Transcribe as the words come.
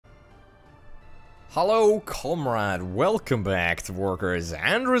Hello, Comrade. Welcome back to Workers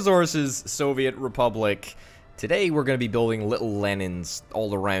and Resources Soviet Republic. Today we're going to be building little Lenins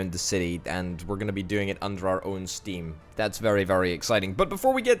all around the city, and we're going to be doing it under our own steam. That's very, very exciting. But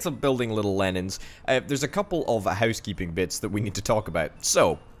before we get to building little Lenins, there's a couple of housekeeping bits that we need to talk about.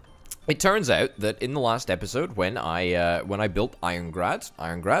 So, it turns out that in the last episode, when I built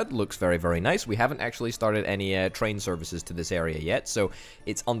Irongrad looks very, very nice. We haven't actually started any train services to this area yet, so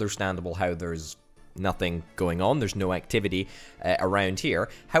it's understandable how there's nothing going on. There's no activity around here.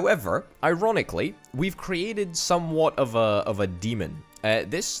 However, ironically, we've created somewhat of a demon.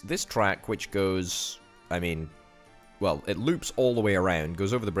 This track, which goes, well, it loops all the way around,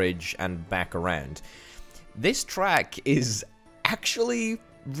 goes over the bridge and back around. This track is actually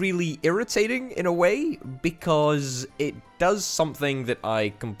really irritating in a way because it does something that I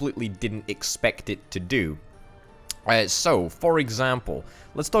completely didn't expect it to do. So, for example,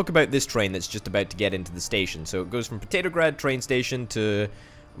 let's talk about this train that's just about to get into the station. So it goes from Petrograd train station to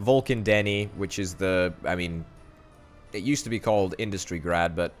Volkendeny, which is the, it used to be called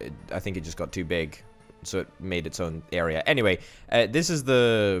Industrograd, but I think it just got too big, so it made its own area. Anyway, this is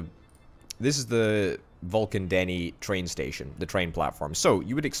the Volkendeny train station, the train platform. So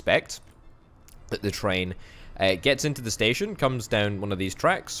you would expect that the train gets into the station, comes down one of these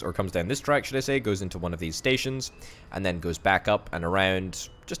tracks, or comes down this track, should I say, goes into one of these stations, and then goes back up and around,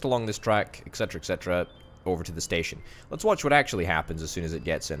 just along this track, etc., over to the station. Let's watch what actually happens as soon as it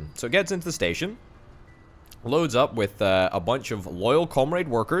gets in. So it gets into the station, loads up with a bunch of loyal Comrade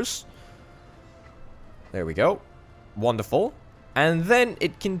workers. There we go. Wonderful. And then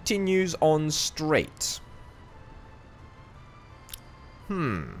it continues on straight.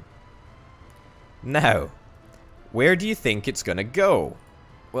 Now, where do you think it's gonna go?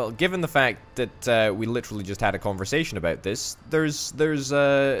 Well, given the fact that we literally just had a conversation about this, there's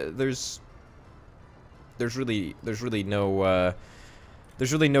really no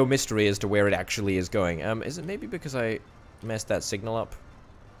mystery as to where it actually is going. Is it maybe because I messed that signal up?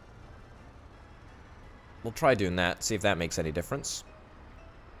 We'll try doing that, see if that makes any difference.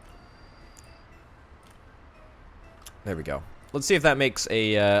 There we go. Let's see if that makes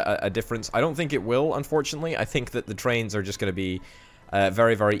a difference. I don't think it will, unfortunately. I think that the trains are just going to be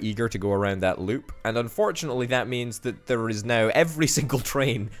very, very eager to go around that loop. And unfortunately, that means that there is now every single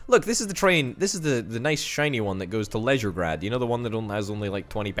train. Look, this is the train. This is the nice shiny one that goes to Leisuregrad. You know, the one that has only like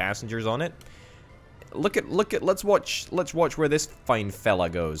 20 passengers on it? Look at, let's watch where this fine fella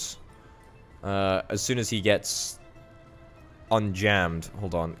goes. As soon as he gets unjammed.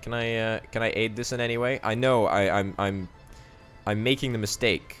 Hold on. Can I aid this in any way? I know I'm making the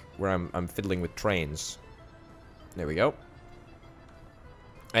mistake where I'm fiddling with trains. There we go.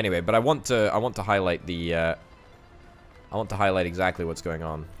 Anyway, but I want to highlight the I want to highlight exactly what's going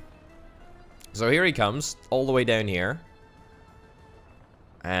on. So here he comes, all the way down here.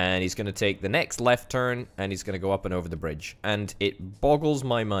 And he's going to take the next left turn, and he's going to go up and over the bridge. And it boggles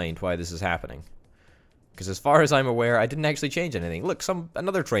my mind why this is happening. Because as far as I'm aware, I didn't actually change anything. Look,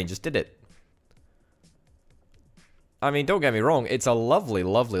 another train just did it. I mean, don't get me wrong, it's a lovely,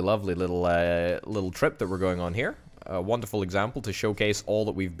 lovely, lovely little trip that we're going on here. A wonderful example to showcase all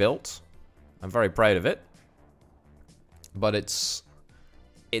that we've built. I'm very proud of it. But it's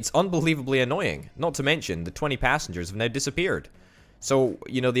unbelievably annoying. Not to mention, the 20 passengers have now disappeared. So,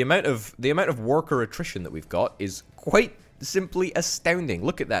 you know, the amount of worker attrition that we've got is quite simply astounding.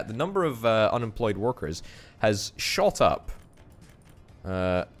 Look at that. The number of unemployed workers has shot up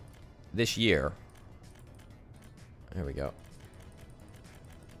this year. There we go.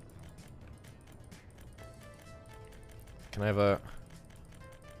 Can I have a...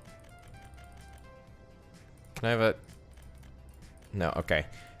 No, okay.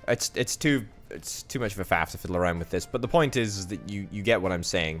 It's too much of a faff to fiddle around with this, but the point is that you get what I'm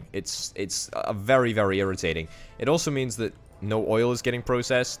saying. It's very, very irritating. It also means that no oil is getting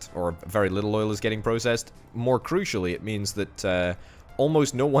processed, or very little oil is getting processed. More crucially, it means that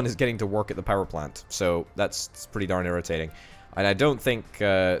almost no one is getting to work at the power plant. So that's pretty darn irritating. And I don't think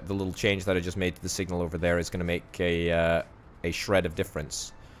the little change that I just made to the signal over there is going to make a shred of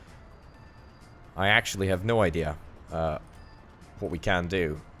difference. I actually have no idea what we can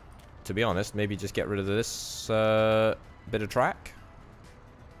do. To be honest, maybe just get rid of this bit of track.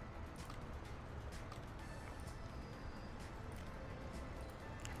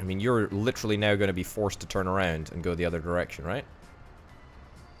 I mean, you're literally now going to be forced to turn around and go the other direction, right?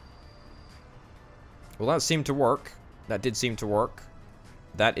 Well, that seemed to work. That did seem to work.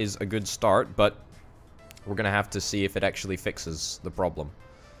 That is a good start, but we're going to have to see if it actually fixes the problem.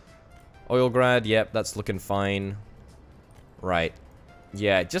 Oilgrad, yep, that's looking fine. Right.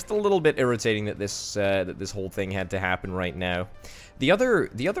 Yeah, just a little bit irritating that this whole thing had to happen right now. The other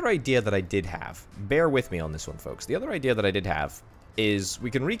idea that I did have, bear with me on this one, folks. The other idea that I did have is we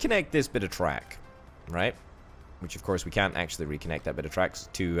can reconnect this bit of track, right? Which of course we can't actually reconnect that bit of tracks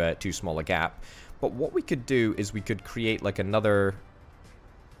to too small a gap. But what we could do is we could create like another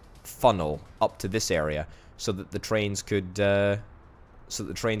funnel up to this area so that the trains could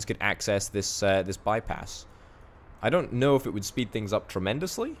access this bypass. I don't know if it would speed things up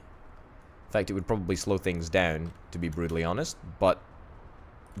tremendously. In fact, it would probably slow things down, to be brutally honest. But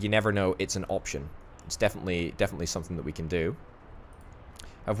you never know. It's an option. It's definitely something that we can do.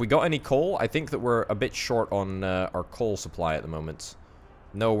 Have we got any coal? I think that we're a bit short on our coal supply at the moment.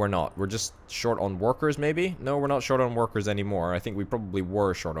 No, we're not. We're just short on workers, maybe? No, we're not short on workers anymore. I think we probably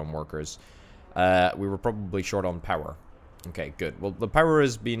were short on workers. We were probably short on power. Okay, good. Well, the power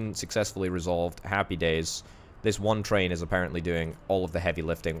has been successfully resolved. Happy days. This one train is apparently doing all of the heavy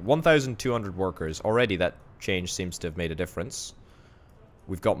lifting. 1,200 workers. Already that change seems to have made a difference.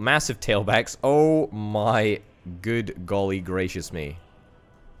 We've got massive tailbacks. Oh my good golly gracious me.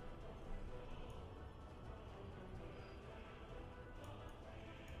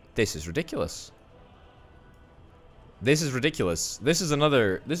 This is ridiculous. This is ridiculous. This is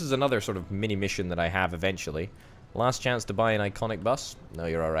another sort of mini mission that I have eventually. Last chance to buy an iconic bus? No,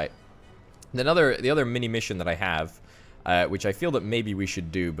 you're all right. The other mini mission that I have, which I feel that maybe we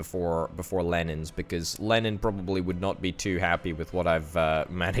should do before Lenin's, because Lenin probably would not be too happy with what I've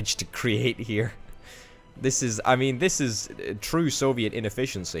managed to create here. This is true Soviet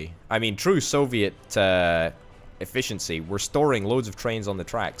inefficiency. I mean, true Soviet efficiency. We're storing loads of trains on the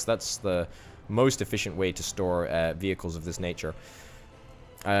tracks. That's the most efficient way to store vehicles of this nature.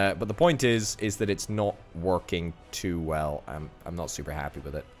 But the point is that it's not working too well. I'm not super happy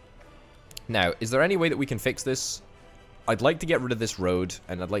with it. Now, is there any way that we can fix this? I'd like to get rid of this road,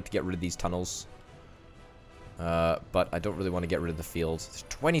 and I'd like to get rid of these tunnels. But I don't really want to get rid of the fields. There's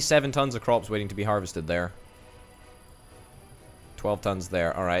 27 tons of crops waiting to be harvested there. 12 tons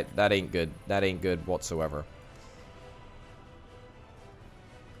there. Alright, that ain't good. That ain't good whatsoever.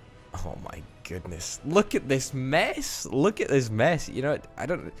 Oh my goodness. Look at this mess. Look at this mess. You know, I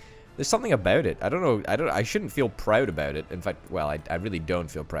don't... There's something about it. I don't know. I shouldn't feel proud about it. In fact, well, I really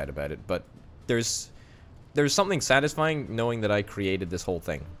don't feel proud about it. But there's something satisfying knowing that I created this whole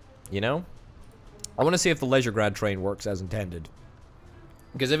thing. You know? I want to see if the Leisure train works as intended.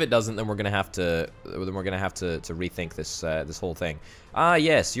 Because if it doesn't, then we're gonna have to rethink this whole thing. Ah,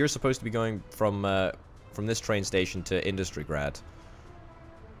 yes, you're supposed to be going from this train station to Industrigrad.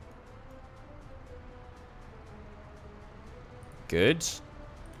 Good.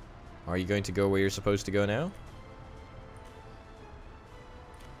 Are you going to go where you're supposed to go now?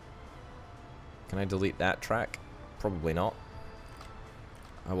 Can I delete that track? Probably not.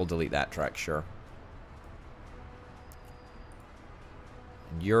 I will delete that track, sure.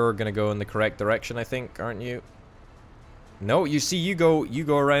 You're gonna go in the correct direction, I think, aren't you? No, you see, you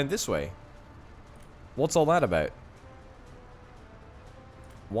go around this way. What's all that about?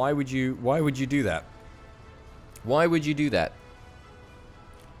 Why would you do that? Why would you do that?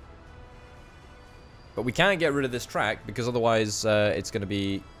 But we can't get rid of this track because otherwise it's gonna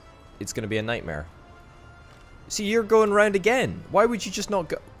be a nightmare. See, you're going around again. Why would you just not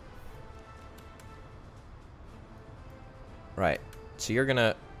go? Right. So you're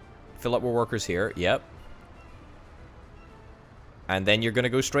gonna fill up with workers here. Yep. And then you're gonna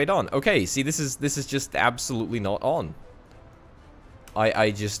go straight on. Okay. See, this is just absolutely not on.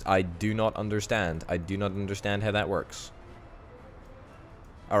 I do not understand. I do not understand how that works.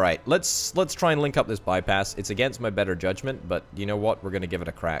 Alright, let's try and link up this bypass. It's against my better judgment, but you know what? We're gonna give it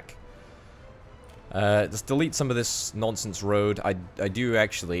a crack. Let's delete some of this nonsense road. I do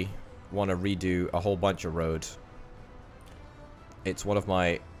actually want to redo a whole bunch of road. It's one of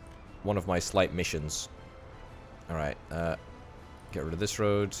my slight missions. Alright, get rid of this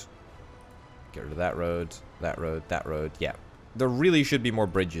road. Get rid of that road, that road, that road. Yeah. There really should be more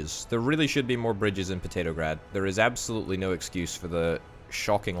bridges. There really should be more bridges in Petrograd. There is absolutely no excuse for the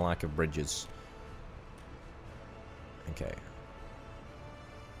shocking lack of bridges. Okay.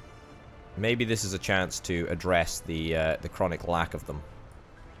 Maybe this is a chance to address the chronic lack of them.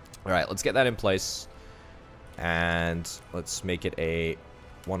 Alright, let's get that in place. And let's make it a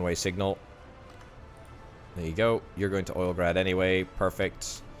one-way signal. There you go. You're going to Oilgrad anyway.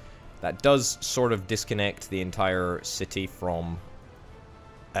 Perfect. That does sort of disconnect the entire city from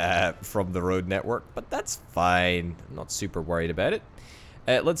the road network, but that's fine. I'm not super worried about it.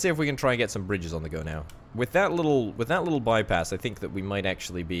 Let's see if we can try and get some bridges on the go now. With that little bypass, I think that we might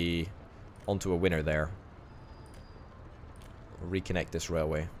actually be onto a winner there. Reconnect this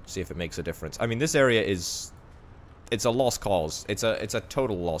railway. See if it makes a difference. I mean, this area is... It's a lost cause. It's a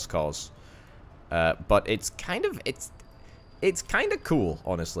total lost cause. But it's kind of... It's kind of cool,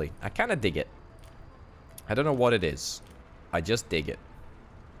 honestly. I kind of dig it. I don't know what it is. I just dig it.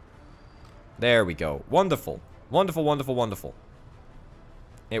 There we go. Wonderful. Wonderful, wonderful, wonderful.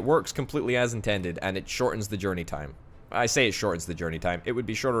 It works completely as intended, and it shortens the journey time. I say it shortens the journey time. It would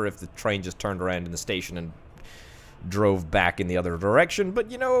be shorter if the train just turned around in the station and drove back in the other direction, but,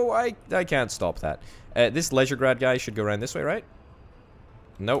 you know, I can't stop that. This Leisuregrad guy should go around this way, right?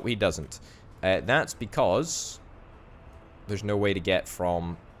 No, he doesn't. That's because there's no way to get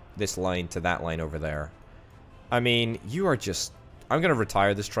from this line to that line over there. I mean, you are just... I'm going to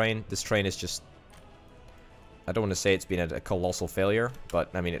retire this train. This train is just... I don't want to say it's been a colossal failure, but,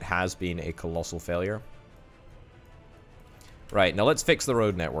 I mean, it has been a colossal failure. Right, now let's fix the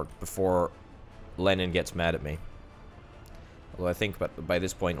road network before Lenin gets mad at me. Although I think by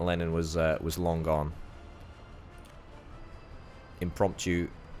this point Lenin was long gone. Impromptu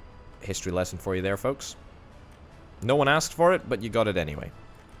history lesson for you there, folks. No one asked for it, but you got it anyway.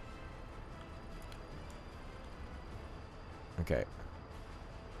 Okay.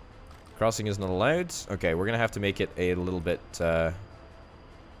 Crossing is not allowed. Okay, we're gonna have to make it a little bit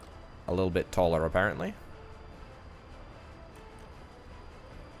taller, apparently.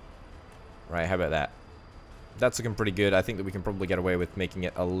 Right, how about that? That's looking pretty good. I think that we can probably get away with making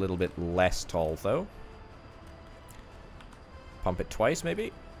it a little bit less tall, though. Pump it twice,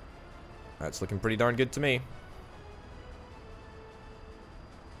 maybe? That's looking pretty darn good to me.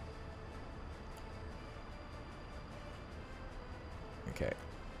 Okay.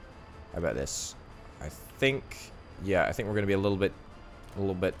 How about this? I think... Yeah, I think we're going to be a little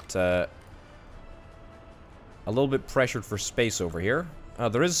bit pressured for space over here.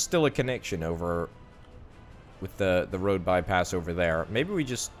 There is still a connection over with the road bypass over there. Maybe we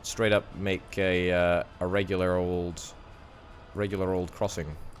just straight up make a regular old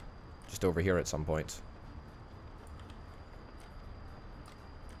crossing just over here at some point.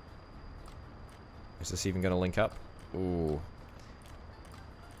 Is this even going to link up? Ooh.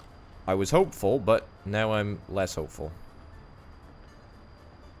 I was hopeful, but now I'm less hopeful.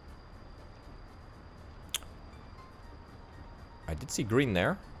 I did see green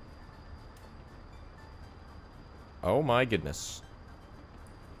there. Oh my goodness.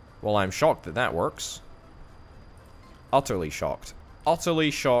 Well, I'm shocked that that works. Utterly shocked. Utterly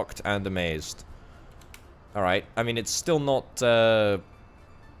shocked and amazed. Alright, I mean, it's still not what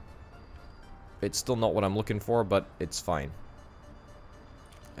I'm looking for, but it's fine.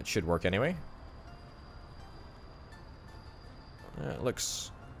 It should work anyway. It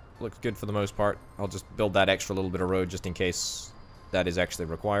looks good for the most part. I'll just build that extra little bit of road just in case that is actually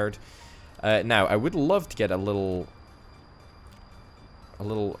required. Now, I would love to get a little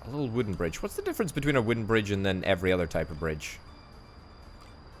wooden bridge. What's the difference between a wooden bridge and then every other type of bridge?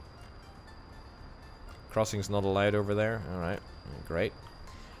 Crossing's not allowed over there. Alright, great.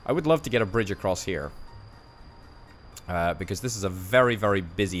 I would love to get a bridge across here. Because this is a very, very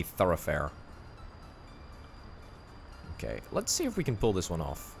busy thoroughfare. Okay, let's see if we can pull this one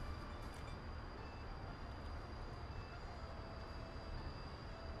off.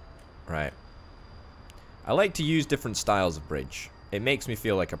 Right. I like to use different styles of bridge. It makes me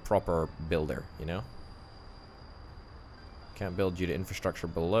feel like a proper builder, you know? Can't build due to infrastructure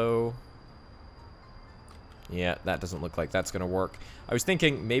below. Yeah, that doesn't look like that's going to work. I was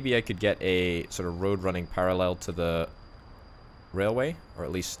thinking maybe I could get a sort of road running parallel to the railway, or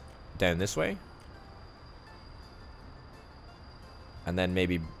at least down this way. And then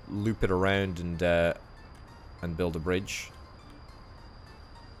maybe loop it around and build a bridge.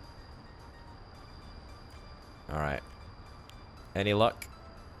 Alright. Any luck?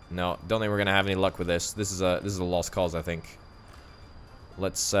 No, don't think we're gonna have any luck with this. This is a lost cause, I think.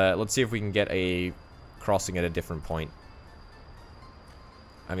 Let's see if we can get a crossing at a different point.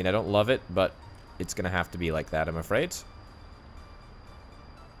 I mean, I don't love it, but it's gonna have to be like that, I'm afraid.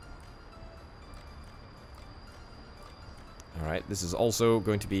 Alright, this is also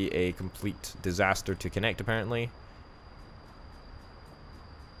going to be a complete disaster to connect, apparently.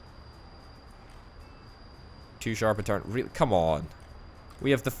 Too sharp a turn. Really? Come on.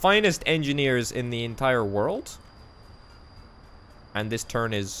 We have the finest engineers in the entire world. And this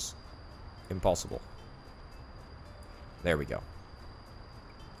turn is impossible. There we go.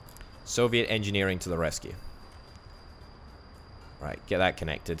 Soviet engineering to the rescue. Right, get that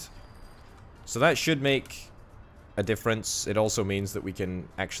connected. So that should make a difference. It also means that we can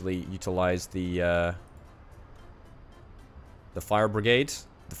actually utilize the fire brigade,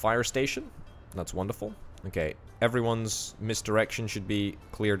 the fire station. That's wonderful. Okay, everyone's misdirection should be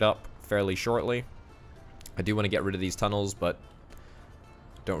cleared up fairly shortly. I do want to get rid of these tunnels, but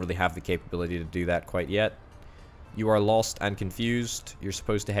don't really have the capability to do that quite yet. You are lost and confused. You're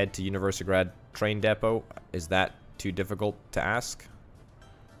supposed to head to Universigrad train depot. Is that too difficult to ask?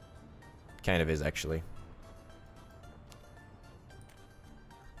 Kind of is, actually.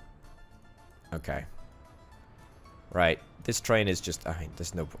 Okay. Right. This train is just... I mean,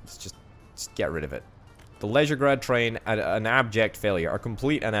 there's no... just get rid of it. The Leisuregrad train, an abject failure. A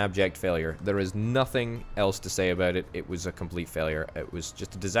complete and abject failure. There is nothing else to say about it. It was a complete failure. It was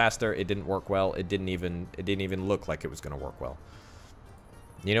just a disaster. It didn't work well. It didn't even look like it was going to work well.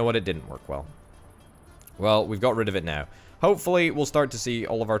 You know what? It didn't work well. Well, we've got rid of it now. Hopefully, we'll start to see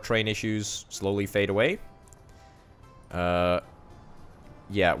all of our train issues slowly fade away. Yeah,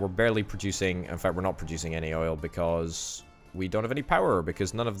 we're barely producing... In fact, we're not producing any oil because we don't have any power.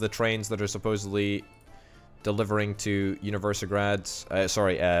 Because none of the trains that are supposedly delivering to Universigrad...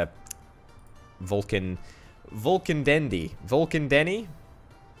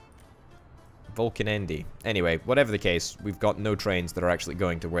 Vulcanendi. Anyway, whatever the case, we've got no trains that are actually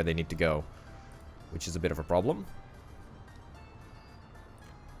going to where they need to go. Which is a bit of a problem.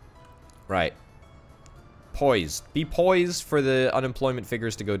 Right. Poised. Be poised for the unemployment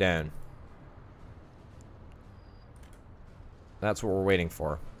figures to go down. That's what we're waiting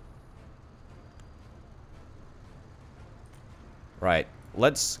for. Right.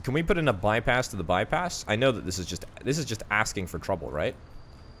 Can we put in a bypass to the bypass? I know that this is just asking for trouble, right?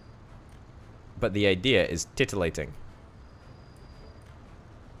 But the idea is titillating.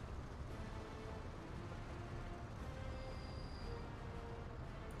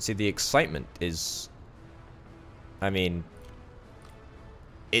 See, the excitement is... I mean...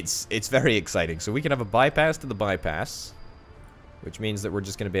 It's very exciting. So we can have a bypass to the bypass. Which means that we're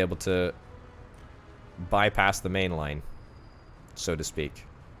just going to be able to bypass the main line. So to speak.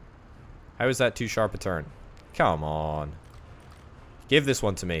 How is that too sharp a turn? Come on. Give this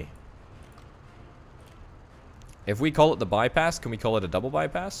one to me. If we call it the bypass, can we call it a double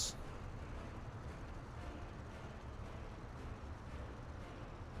bypass?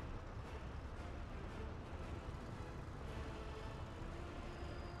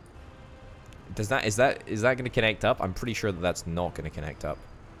 Is that going to connect up? I'm pretty sure that that's not going to connect up.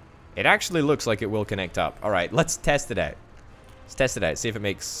 It actually looks like it will connect up. All right, let's test it out. Let's test it out. See if it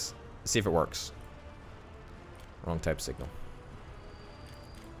works. Wrong type of signal.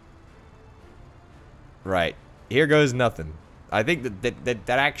 Right. Here goes nothing. I think that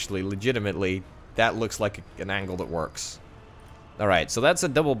actually, legitimately, that looks like an angle that works. All right, so that's a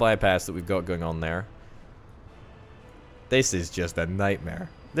double bypass that we've got going on there. This is just a nightmare.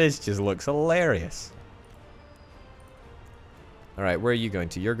 This just looks hilarious. Alright, where are you going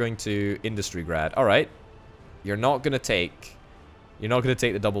to? You're going to Industrigrad. Alright. You're not going to take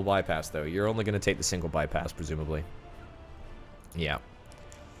the double bypass, though. You're only going to take the single bypass, presumably. Yeah.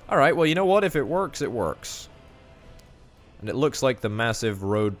 Alright, well, you know what? If it works, it works. And it looks like the massive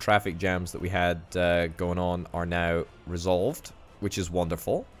road traffic jams that we had going on are now resolved, which is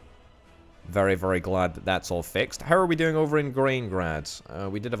wonderful. Very, very glad that that's all fixed. How are we doing over in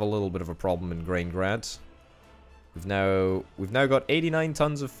Graingrad? We did have a little bit of a problem in Graingrad. We've now got 89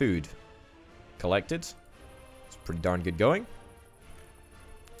 tons of food collected. It's pretty darn good going.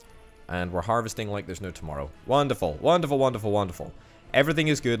 And we're harvesting like there's no tomorrow. Wonderful, wonderful, wonderful, wonderful. Everything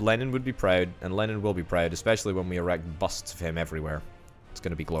is good. Lenin would be proud, and Lenin will be proud, especially when we erect busts of him everywhere. It's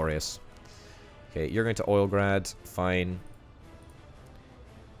going to be glorious. Okay, you're going to Oilgrad. Fine.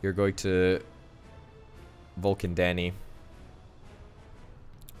 You're going to Vulcandani.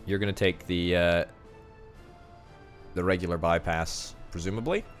 You're going to take the regular bypass,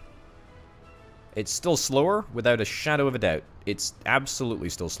 presumably. It's still slower, without a shadow of a doubt. It's absolutely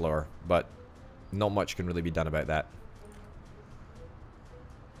still slower, but not much can really be done about that.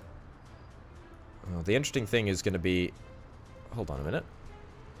 The interesting thing is going to be... Hold on a minute.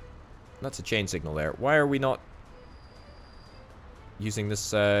 That's a chain signal there. Why are we not using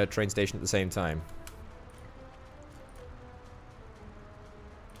this train station at the same time?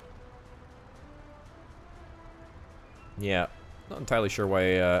 Yeah, not entirely sure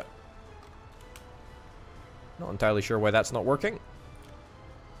why that's not working.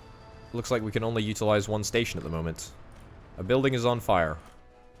 Looks like we can only utilize one station at the moment. A building is on fire.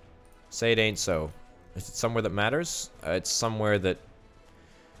 Say it ain't so. Is it somewhere that matters? It's somewhere that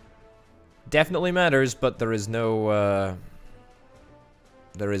definitely matters, but there is no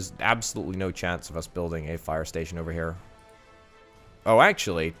there is absolutely no chance of us building a fire station over here. Oh,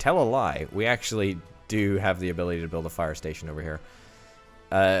 actually, tell a lie. We actually do have the ability to build a fire station over here.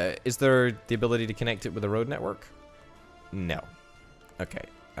 Is there the ability to connect it with a road network? No. Okay.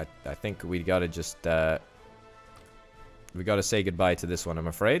 I think we gotta just, we gotta say goodbye to this one, I'm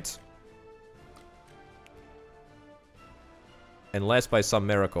afraid. Unless by some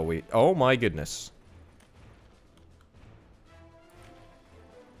miracle we... Oh my goodness.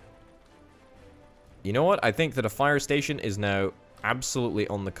 You know what? I think that a fire station is now absolutely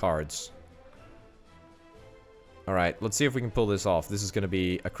on the cards. Alright, let's see if we can pull this off. This is going to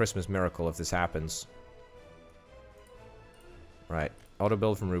be a Christmas miracle if this happens. Right. Auto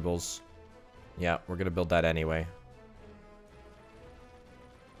build from rubles. Yeah, we're going to build that anyway.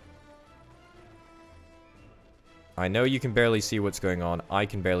 I know you can barely see what's going on. I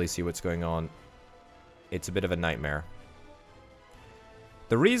can barely see what's going on. It's a bit of a nightmare.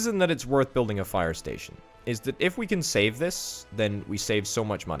 The reason that it's worth building a fire station is that if we can save this, then we save so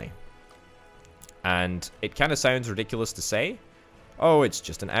much money. And it kind of sounds ridiculous to say. Oh, it's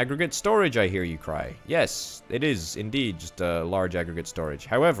just an aggregate storage, I hear you cry. Yes, it is indeed just a large aggregate storage.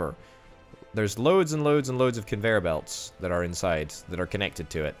 However, there's loads and loads and loads of conveyor belts that are inside, that are connected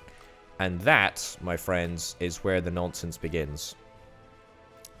to it. And that, my friends, is where the nonsense begins.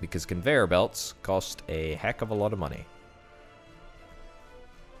 Because conveyor belts cost a heck of a lot of money.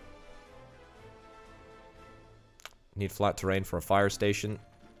 Need flat terrain for a fire station.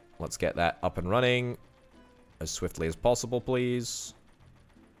 Let's get that up and running as swiftly as possible, please.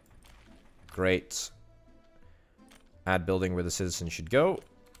 Great. Add building where the citizens should go.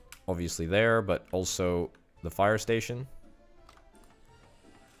 Obviously there, but also the fire station.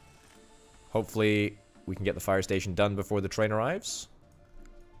 Hopefully, we can get the fire station done before the train arrives.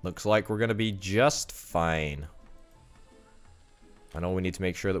 Looks like we're going to be just fine. And all we need to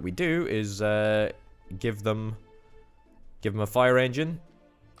make sure that we do is give them a fire engine.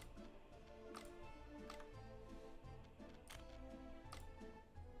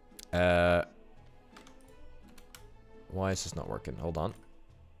 Why is this not working? Hold on.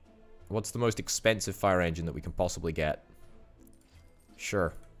 What's the most expensive fire engine that we can possibly get?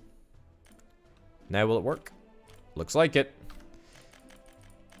 Sure. Now will it work? Looks like it.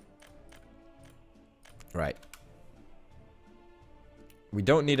 Right. We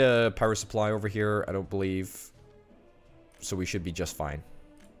don't need a power supply over here, I don't believe. So we should be just fine.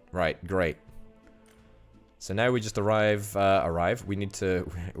 Right, great. So now we just arrive. We need to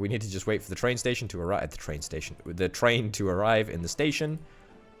just wait for the train station to arrive at the train station. The train to arrive in the station,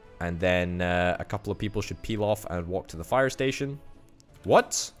 and then a couple of people should peel off and walk to the fire station.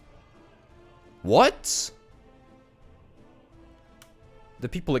 What? What? The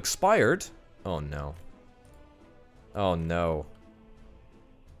people expired? Oh no. Oh no.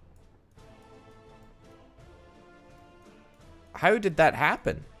 How did that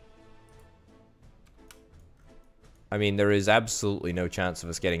happen? I mean, there is absolutely no chance of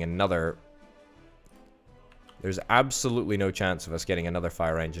us getting another... There's absolutely no chance of us getting another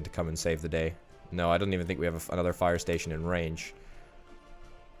fire engine to come and save the day. No, I don't even think we have another fire station in range.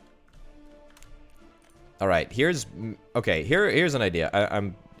 Alright, here's... Okay, here's an idea.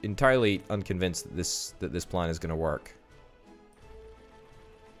 I'm entirely unconvinced that this plan is going to work.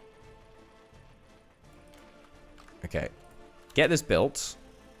 Okay. Get this built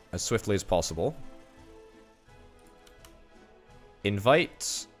as swiftly as possible.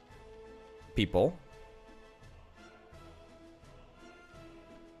 Invite people.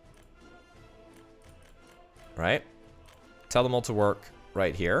 Right? Tell them all to work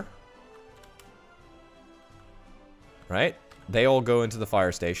right here. Right? They all go into the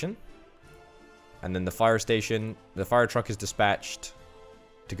fire station. And then the fire truck is dispatched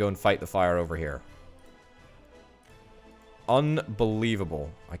to go and fight the fire over here. Unbelievable.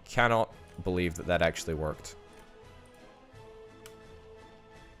 I cannot believe that actually worked.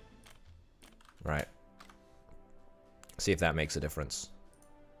 Right. See if that makes a difference.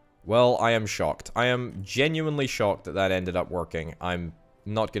 Well, I am shocked. I am genuinely shocked that ended up working. I'm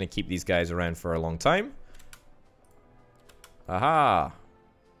not going to keep these guys around for a long time. Aha!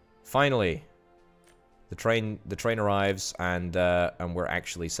 Finally. The train arrives and we're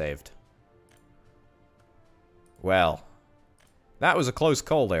actually saved. Well, that was a close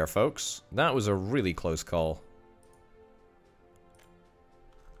call there, folks. That was a really close call.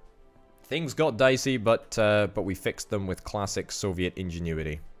 Things got dicey, but we fixed them with classic Soviet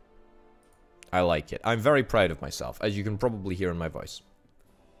ingenuity. I like it. I'm very proud of myself, as you can probably hear in my voice.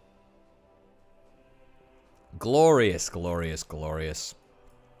 Glorious, glorious, glorious.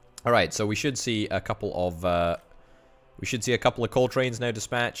 All right, so we should see a couple of coal trains now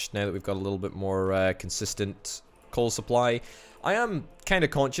dispatched. Now that we've got a little bit more consistent coal supply, I am kind of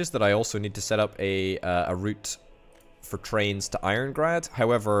conscious that I also need to set up a route for trains to Irongrad.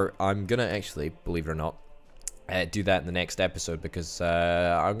 However, I'm gonna actually, believe it or not, do that in the next episode, because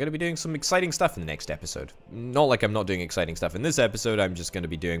I'm going to be doing some exciting stuff in the next episode. Not like I'm not doing exciting stuff in this episode, I'm just going to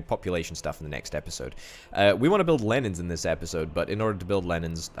be doing population stuff in the next episode. We want to build Lenins in this episode, but in order to build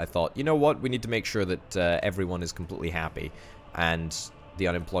Lenins, I thought, you know what, we need to make sure that everyone is completely happy, and the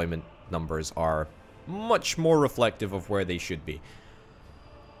unemployment numbers are much more reflective of where they should be.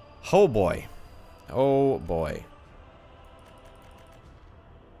 Oh boy. Oh boy.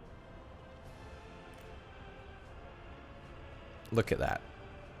 Look at that.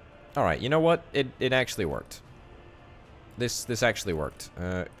 Alright, you know what? It actually worked. This actually worked.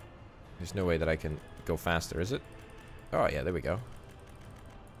 There's no way that I can go faster, is it? Oh, yeah, there we go.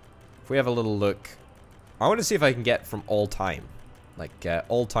 If we have a little look... I want to see if I can get from all time. Like,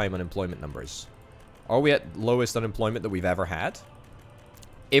 all-time unemployment numbers. Are we at lowest unemployment that we've ever had?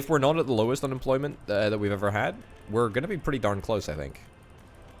 If we're not at the lowest unemployment that we've ever had, we're going to be pretty darn close, I think.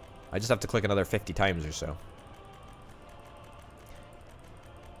 I just have to click another 50 times or so.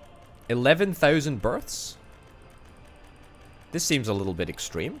 11,000 births? This seems a little bit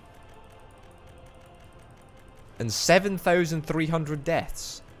extreme. And 7,300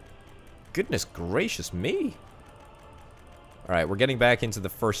 deaths. Goodness gracious me. Alright, we're getting back into the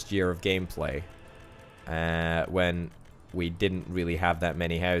first year of gameplay. When we didn't really have that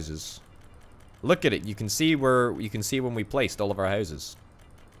many houses. Look at it. You can see when we placed all of our houses.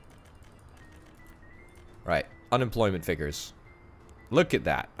 Right, unemployment figures. Look at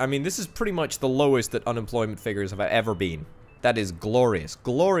that. I mean, this is pretty much the lowest that unemployment figures have ever been. That is glorious.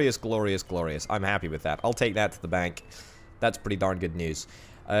 Glorious, glorious, glorious. I'm happy with that. I'll take that to the bank. That's pretty darn good news.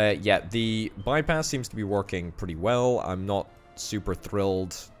 Yeah, the bypass seems to be working pretty well. I'm not super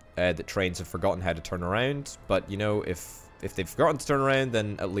thrilled that trains have forgotten how to turn around. But, you know, if they've forgotten to turn around,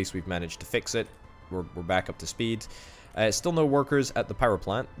 then at least we've managed to fix it. We're back up to speed. Still no workers at the power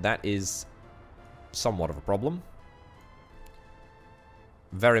plant. That is somewhat of a problem.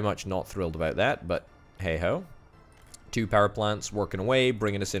 Very much not thrilled about that, but hey-ho. 2 power plants working away,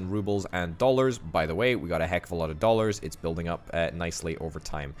 bringing us in rubles and dollars. By the way, we got a heck of a lot of dollars. It's building up nicely over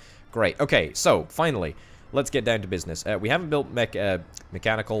time. Great. Okay, so finally, let's get down to business. We haven't built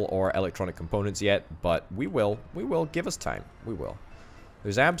mechanical or electronic components yet, but we will. We will. Give us time. We will.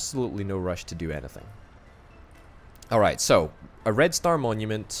 There's absolutely no rush to do anything. Alright, so a Red Star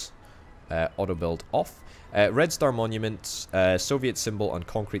Monument, auto build off. Red Star Monument, Soviet symbol on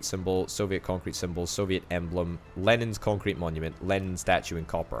concrete symbol, Soviet concrete symbol, Soviet emblem, Lenin's concrete monument, Lenin statue in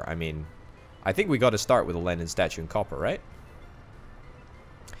copper. I mean, I think we got to start with a Lenin statue in copper, right?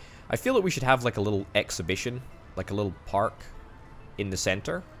 I feel that we should have like a little exhibition, like a little park in the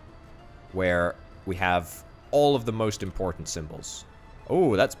center, where we have all of the most important symbols.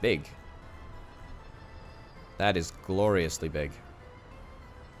 Oh, that's big. That is gloriously big.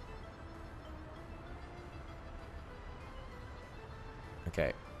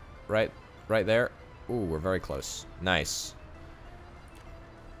 Okay, right there. Ooh, we're very close. Nice.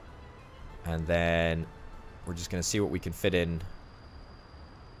 And then we're just gonna see what we can fit in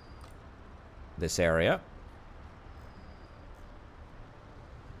this area.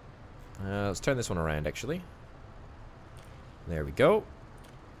 Let's turn this one around, actually. There we go.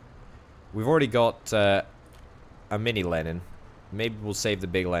 We've already got a mini Lenin. Maybe we'll save the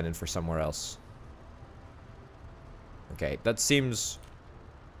big Lenin for somewhere else. Okay, that seems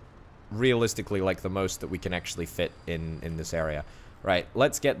realistically like the most that we can actually fit in this area. Right,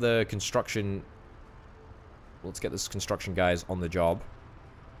 let's get the construction... Let's get this construction guys on the job.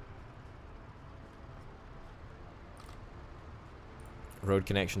 Road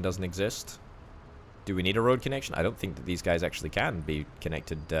connection doesn't exist. Do we need a road connection? I don't think that these guys actually can be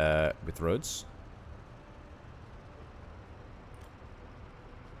connected with roads.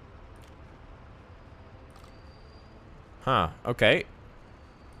 Huh, okay.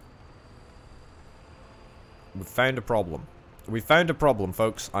 We found a problem. We found a problem,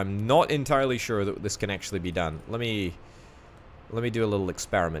 folks. I'm not entirely sure that this can actually be done. Let me do a little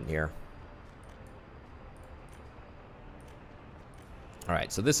experiment here.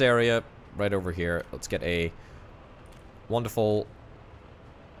 Alright, so this area right over here, let's get a wonderful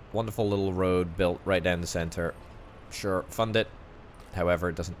little road built right down the center. Sure, fund it. However,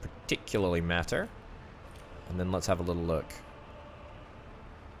 it doesn't particularly matter. And then let's have a little look.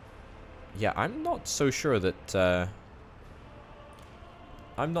 Yeah, I'm not so sure that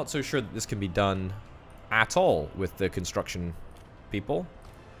this can be done at all with the construction people,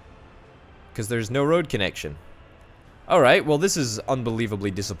 because there's no road connection. Alright, well this is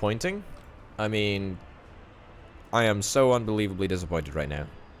unbelievably disappointing. I mean, I am so unbelievably disappointed right now.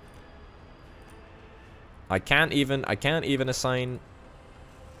 I can't even assign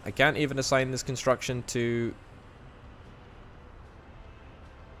this construction to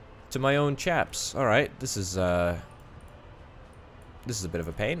to my own chaps. Alright, this is a bit of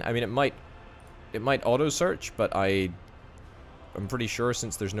a pain. I mean, it might auto-search, but I'm pretty sure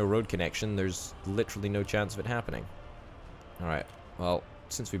since there's no road connection, there's literally no chance of it happening. Alright, well,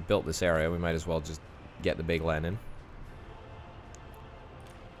 since we built this area, we might as well just get the big Lenin.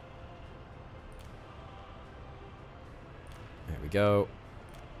 There we go.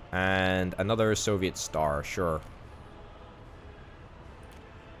 And another Soviet star, sure.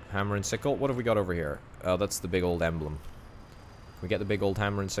 Hammer and sickle. What have we got over here? Oh, that's the big old emblem. Can we get the big old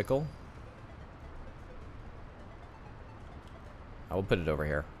hammer and sickle? I will put it over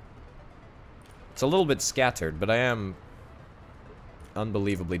here. It's a little bit scattered, but I am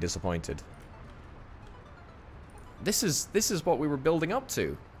unbelievably disappointed. This is what we were building up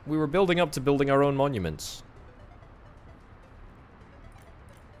to. We were building up to building our own monuments.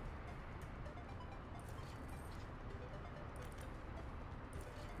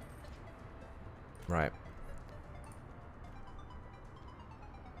 Right.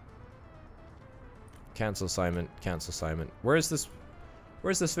 Cancel assignment, cancel assignment. Where's this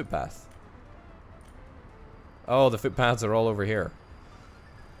footpath? Oh, the footpaths are all over here.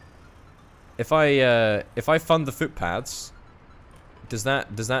 If I fund the footpaths, does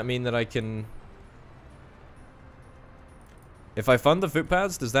that mean that I can... If I fund the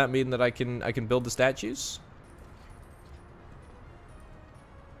footpaths, does that mean that I can build the statues?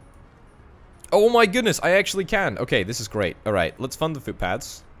 Oh my goodness, I actually can. Okay, this is great. Alright, let's fund the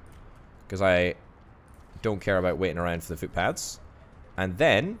footpaths. Because I don't care about waiting around for the footpaths. And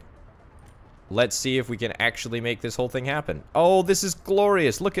then, let's see if we can actually make this whole thing happen. Oh, this is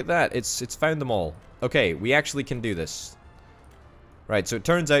glorious. Look at that. It's found them all. Okay, we actually can do this. Right, so it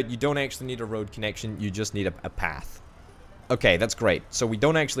turns out you don't actually need a road connection. You just need a path. Okay, that's great. So we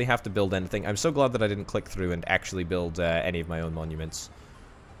don't actually have to build anything. I'm so glad that I didn't click through and actually build any of my own monuments.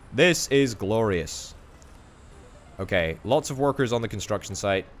 This is glorious. Okay, lots of workers on the construction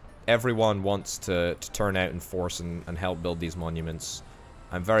site. Everyone wants to turn out in force and help build these monuments.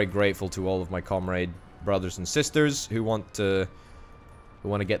 I'm very grateful to all of my comrade brothers and sisters who want to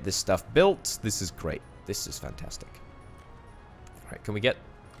get this stuff built. This is great. This is fantastic. Alright, can we get...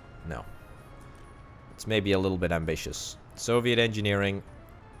 No. It's maybe a little bit ambitious. Soviet engineering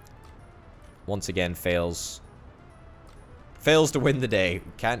once again fails. Fails to win the day.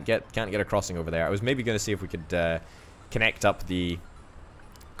 Can't get a crossing over there. I was maybe going to see if we could connect up the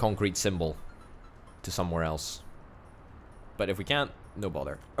concrete symbol to somewhere else. But if we can't, no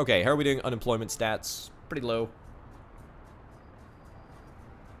bother. Okay, how are we doing unemployment stats? Pretty low.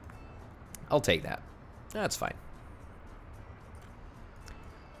 I'll take that. That's fine.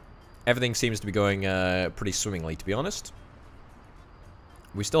 Everything seems to be going pretty swimmingly, to be honest.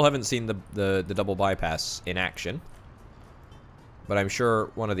 We still haven't seen the double bypass in action. But I'm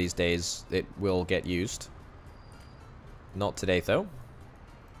sure one of these days it will get used. Not today, though.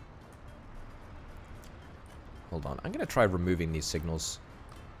 Hold on. I'm going to try removing these signals.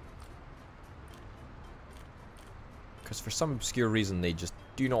 Because for some obscure reason, they just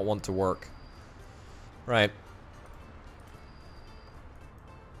do not want to work. Right.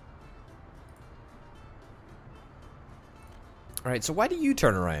 Alright, so why do you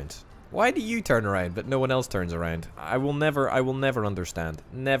turn around? Why do you turn around, but no one else turns around? I will never understand.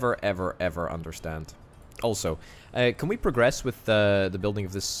 Never, ever, ever understand. Also, can we progress with the building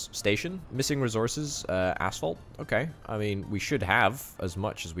of this station? Missing resources, asphalt. Okay, I mean, we should have as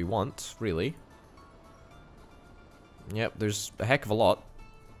much as we want, really. Yep, there's a heck of a lot.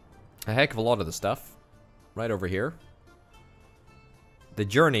 A heck of a lot of the stuff. Right over here. The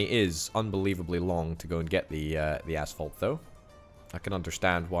journey is unbelievably long to go and get the asphalt, though. I can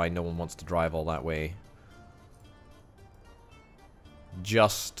understand why no one wants to drive all that way.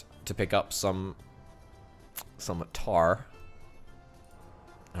 Just to pick up some tar.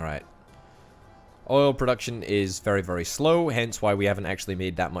 Alright. Oil production is very, very slow, hence why we haven't actually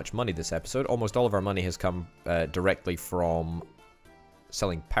made that much money this episode. Almost all of our money has come directly from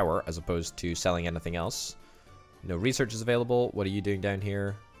selling power as opposed to selling anything else. No research is available. What are you doing down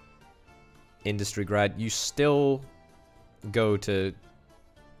here? Industry grad. You still go to...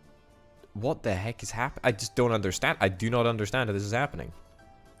 What the heck is happening? I just don't understand. I do not understand how this is happening.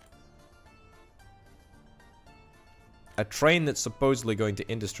 A train that's supposedly going to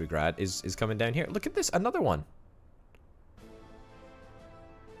industry grad is coming down here. Look at this, another one.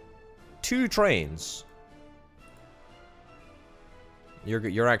 2 trains.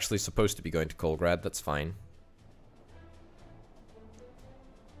 You're actually supposed to be going to Colgrad. That's fine.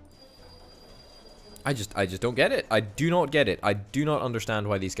 I just don't get it. I do not get it. I do not understand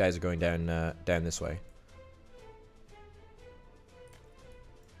why these guys are going down down this way.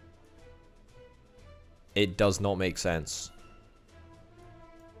 It does not make sense.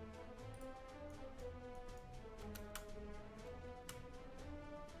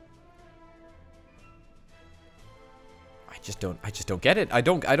 I just don't get it. I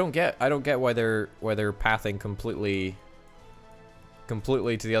don't get why they're pathing completely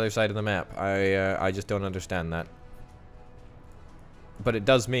to the other side of the map. I just don't understand that. But it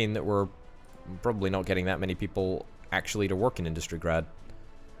does mean that we're probably not getting that many people actually to work in Industry Grad.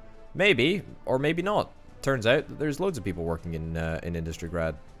 Maybe, or maybe not. Turns out that there's loads of people working in Industry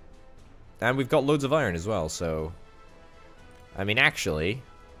Grad. And we've got loads of iron as well, so... I mean, actually,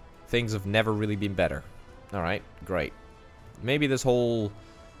 things have never really been better. Alright, great. Maybe this whole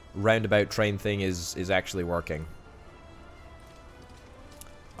roundabout train thing is actually working.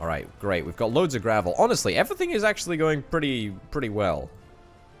 Alright, great. We've got loads of gravel. Honestly, everything is actually going pretty well.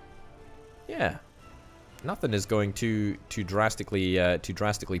 Yeah. Nothing is going too drastically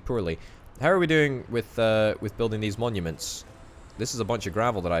poorly. How are we doing with building these monuments? This is a bunch of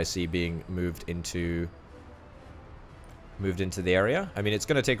gravel that I see being moved into the area. I mean, it's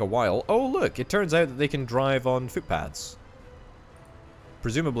going to take a while. Oh, look, it turns out that they can drive on footpaths.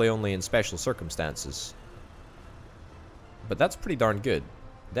 Presumably only in special circumstances. But that's pretty darn good.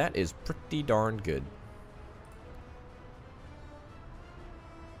 That is pretty darn good.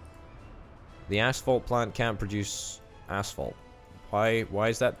 The asphalt plant can't produce asphalt. Why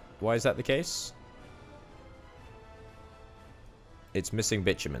is that the case? It's missing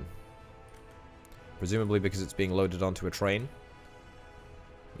bitumen. Presumably because it's being loaded onto a train.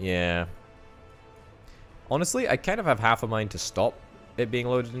 Yeah. Honestly, I kind of have half a mind to stop it being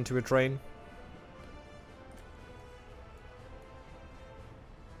loaded into a train.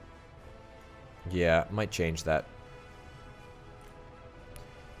 Yeah, might change that.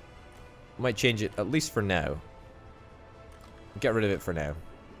 Might change it, at least for now. Get rid of it for now.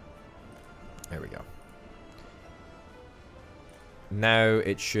 There we go. Now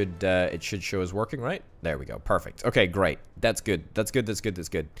it should show us working, right? There we go. Perfect. Okay, great. That's good. That's good. That's good. That's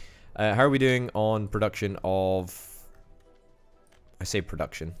good. How are we doing on production of... I say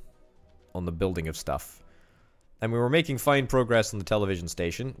production. On the building of stuff. And we were making fine progress on the television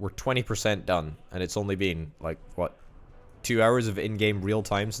station. We're 20% done. And it's only been, like, what? 2 hours of in-game real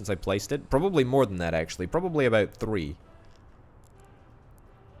time since I placed it? Probably more than that, actually. Probably about 3.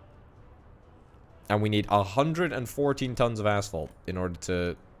 And we need 114 tons of asphalt in order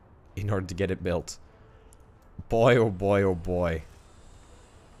to get it built. Boy, oh boy, oh boy.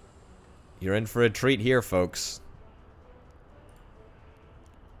 You're in for a treat here, folks.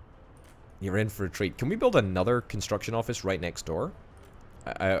 You're in for a treat. Can we build another construction office right next door?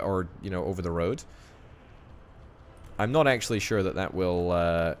 Or, you know, over the road? I'm not actually sure that that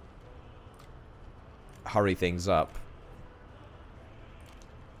will hurry things up.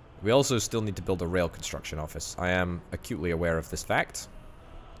 We also still need to build a rail construction office. I am acutely aware of this fact.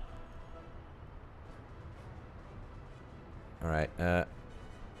 Alright,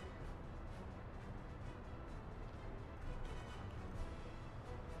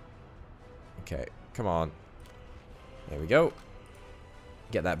 okay, come on. There we go.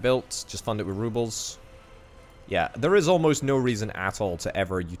 Get that built. Just fund it with rubles. Yeah, there is almost no reason at all to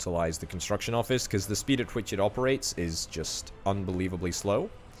ever utilize the construction office, because the speed at which it operates is just unbelievably slow.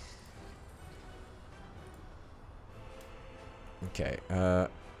 Okay,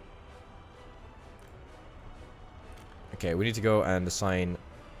 okay, we need to go and assign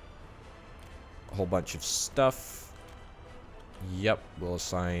a whole bunch of stuff. Yep, we'll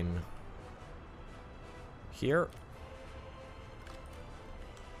assign here.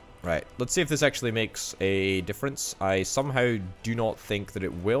 Right, let's see if this actually makes a difference. I somehow do not think that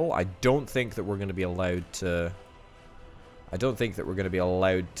it will. I don't think that we're going to be allowed to... I don't think that we're going to be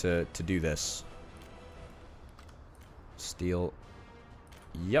allowed to do this. Steel.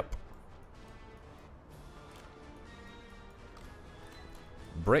 Yep.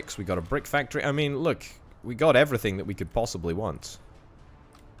 Bricks. We got a brick factory. I mean, look. We got everything that we could possibly want.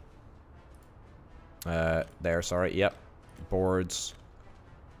 There, sorry. Yep. Boards.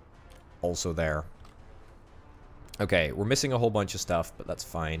 Also there. Okay, we're missing a whole bunch of stuff, but that's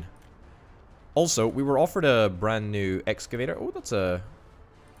fine. Also, we were offered a brand new excavator. Oh, that's a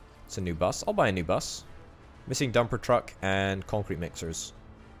new bus. I'll buy a new bus. Missing dumper truck and concrete mixers.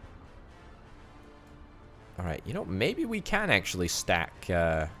 Alright, you know, maybe we can actually stack...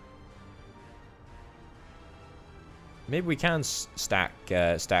 maybe we can stack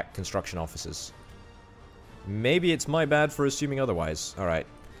construction offices. Maybe it's my bad for assuming otherwise. Alright.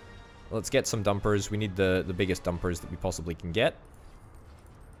 Let's get some dumpers. We need the biggest dumpers that we possibly can get.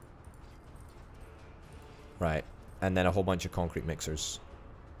 Right. And then a whole bunch of concrete mixers.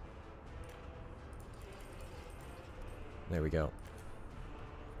 There we go.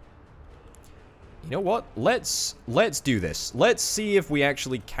 You know what? Let's do this. Let's see if we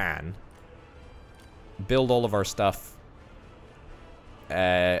actually can build all of our stuff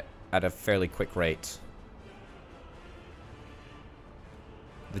at a fairly quick rate.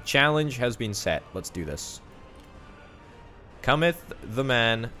 The challenge has been set. Let's do this. Cometh the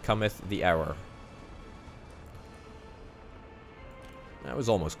man, cometh the hour. That was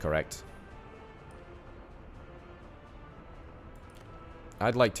almost correct.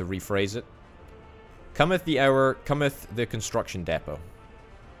 I'd like to rephrase it. Cometh the hour, cometh the construction depot.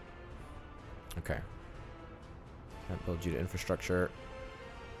 Okay. Can't build due to infrastructure.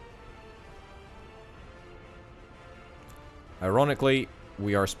 Ironically,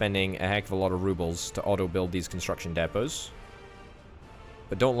 we are spending a heck of a lot of rubles to auto-build these construction depots.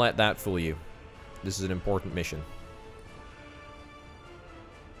 But don't let that fool you. This is an important mission.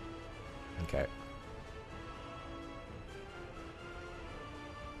 Okay.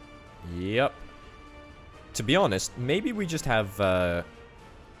 Yep. To be honest, maybe we just have,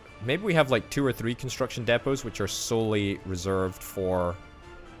 maybe we have like 2 or 3 construction depots which are solely reserved for,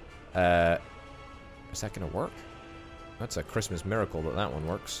 is that gonna work? That's a Christmas miracle that that one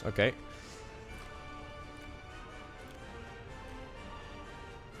works. Okay.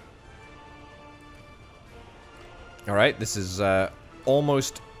 Alright, this is,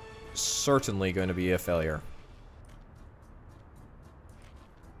 almost certainly going to be a failure.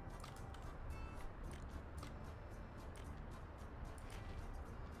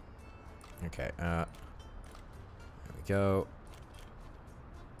 Okay, there we go.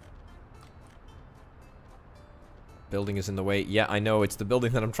 Building is in the way. Yeah, I know, it's the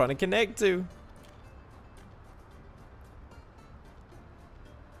building that I'm trying to connect to.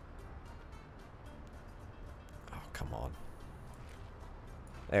 Oh, come on.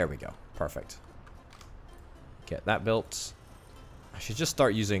 There we go. Perfect. Get that built. I should just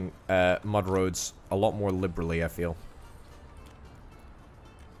start using mud roads a lot more liberally, I feel.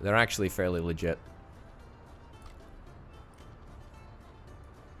 They're actually fairly legit.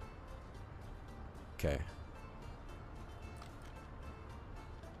 Okay.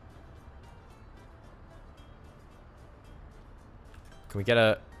 Can we get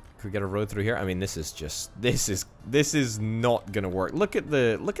a road through here? I mean, this is not gonna work. Look at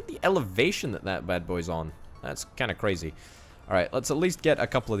the elevation that bad boy's on. That's kind of crazy. All right, let's at least get a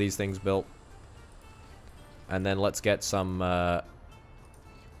couple of these things built, and then let's get some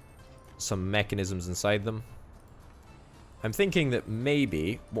mechanisms inside them. I'm thinking that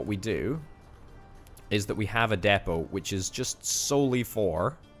maybe what we do is that we have a depot which is just solely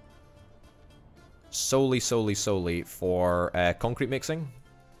for concrete mixing.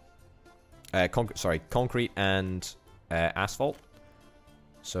 Concrete and asphalt.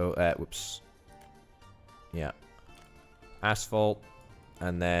 So, whoops. Yeah. Asphalt.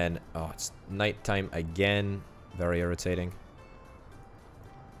 And then, oh, it's nighttime again. Very irritating.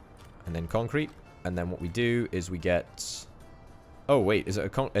 And then concrete. And then what we do is we get... Oh, wait. Is it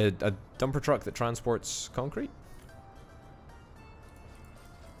a dumper truck that transports concrete?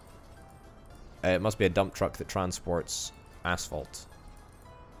 It must be a dump truck that transports asphalt.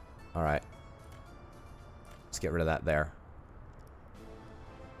 Alright. Let's get rid of that there.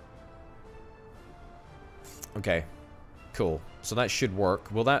 Okay. Cool. So that should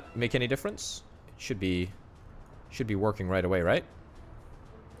work. Will that make any difference? It should be working right away, right?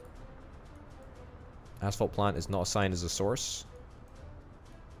 Asphalt plant is not assigned as a source.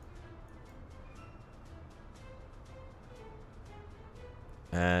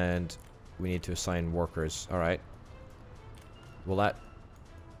 And we need to assign workers. Alright. Will that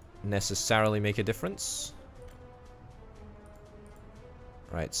necessarily make a difference?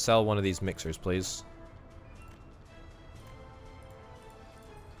 Right, sell one of these mixers, please.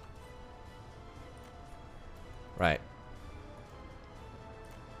 Right.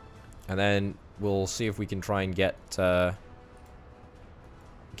 And then we'll see if we can try and get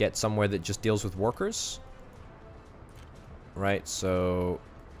somewhere that just deals with workers. Right, so...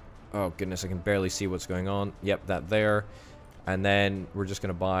 Oh, goodness, I can barely see what's going on. Yep, that there. And then we're just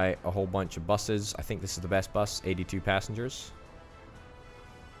going to buy a whole bunch of buses. I think this is the best bus. 82 passengers.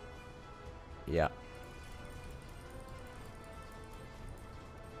 Yeah.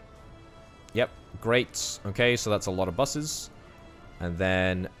 Yep, great. Okay, so that's a lot of buses. And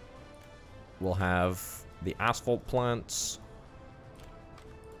then we'll have the asphalt plants,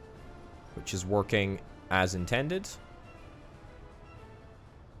 which is working as intended.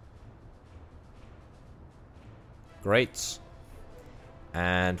 Great.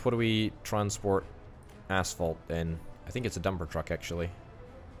 And what do we transport asphalt in? I think it's a dumper truck, actually.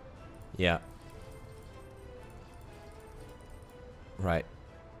 Yeah. Right.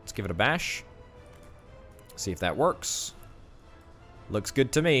 Let's give it a bash. See if that works. Looks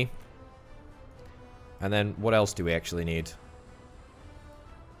good to me. And then what else do we actually need?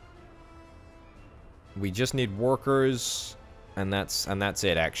 We just need workers, and that's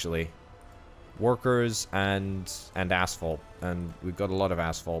it actually. Workers and asphalt, and we've got a lot of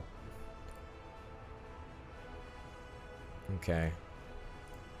asphalt. Okay.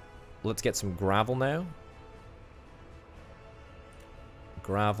 Let's get some gravel now.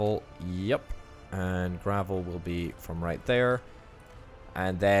 Gravel, yep. And gravel will be from right there.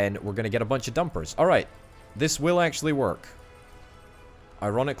 And then we're going to get a bunch of dumpers. Alright, this will actually work.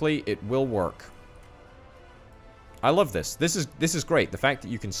 Ironically, it will work. I love this. This is great. The fact that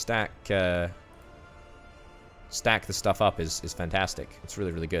you can stack the stuff up is fantastic. It's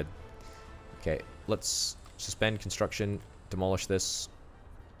really, really good. Okay, let's suspend construction, demolish this,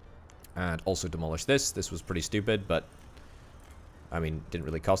 and also demolish this. This was pretty stupid, but I mean, didn't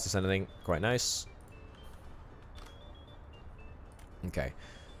really cost us anything. Quite nice. Okay.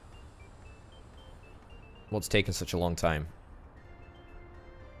 What's taken such a long time?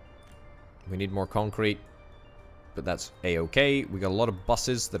 We need more concrete, but that's a-okay. We got a lot of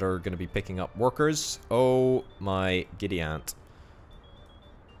buses that are going to be picking up workers. Oh my giddy aunt.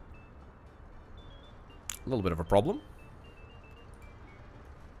 A little bit of a problem.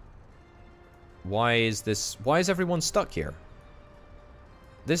 Why is everyone stuck here?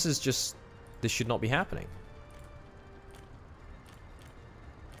 This should not be happening.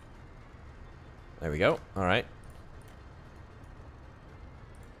 There we go. Alright.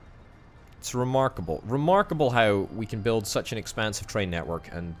 It's remarkable. Remarkable how we can build such an expansive train network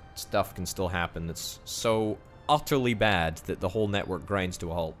and stuff can still happen that's so utterly bad that the whole network grinds to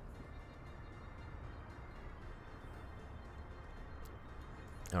a halt.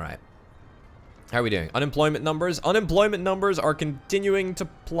 Alright. How are we doing? Unemployment numbers? Unemployment numbers are continuing to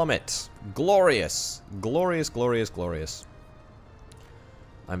plummet. Glorious. Glorious, glorious, glorious.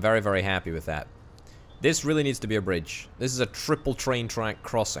 I'm very, very happy with that. This really needs to be a bridge. This is a triple train track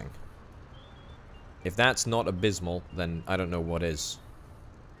crossing. If that's not abysmal, then I don't know what is.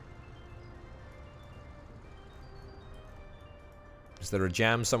 Is there a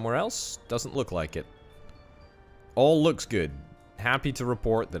jam somewhere else? Doesn't look like it. All looks good. Happy to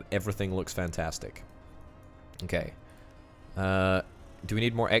report that everything looks fantastic. Okay. Do we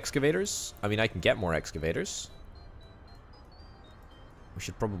need more excavators? I mean, I can get more excavators. We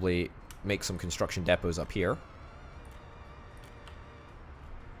should probably make some construction depots up here.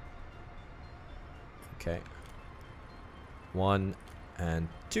 Okay. 1 and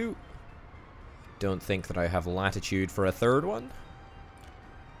 2. Don't think that I have latitude for a third one.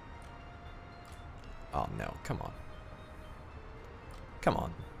 Oh no, come on. Come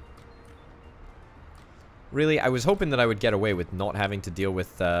on. Really, I was hoping that I would get away with not having to deal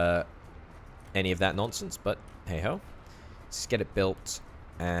with any of that nonsense, but hey-ho. Let's get it built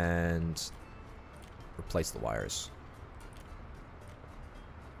and replace the wires.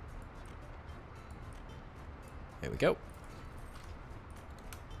 There we go.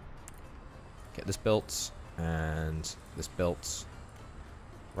 Get this built and this built.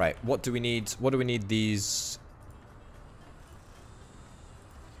 Right, what do we need? What do we need these...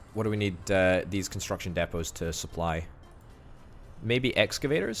 What do we need these construction depots to supply? Maybe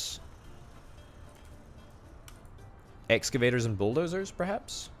excavators? Excavators and bulldozers,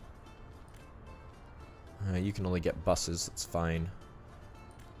 perhaps? You can only get buses, that's fine.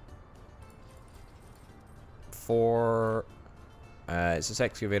 Is this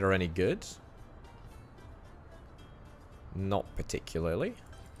excavator any good? Not particularly.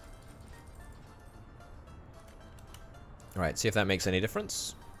 Alright, see if that makes any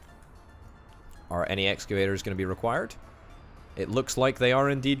difference. Are any excavators going to be required? It looks like they are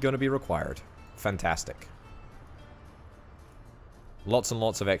indeed going to be required. Fantastic. Lots and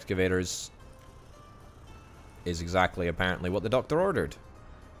lots of excavators is exactly apparently what the doctor ordered.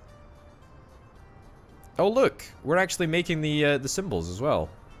 Oh look, we're actually making the symbols as well.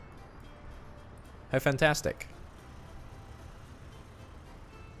 How fantastic.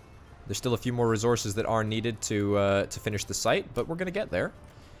 There's still a few more resources that are needed to finish the site, but we're going to get there.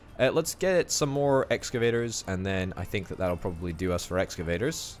 Let's get some more excavators, and then I think that that'll probably do us for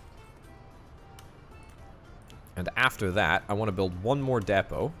excavators. And after that, I want to build one more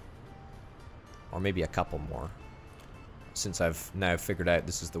depot. Or maybe a couple more. Since I've now figured out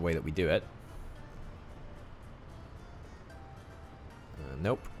this is the way that we do it.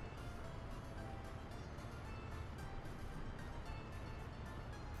 Nope.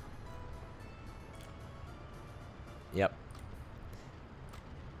 Yep.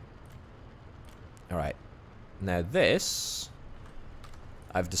 Alright. Now this...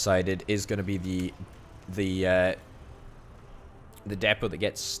 I've decided is going to be the depot that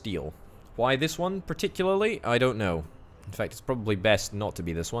gets steel. Why this one particularly? I don't know. In fact, it's probably best not to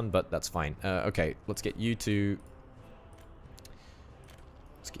be this one, but that's fine. Okay, let's get you to...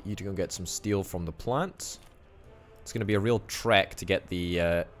 Let's get you to go get some steel from the plant. It's going to be a real trek to get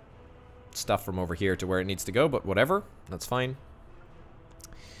the stuff from over here to where it needs to go, but whatever. That's fine.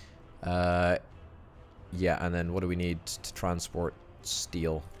 Yeah, and then what do we need to transport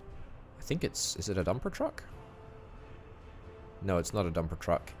steel? I think it's... Is it a dumper truck? No, it's not a dumper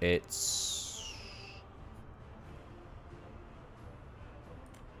truck. It's...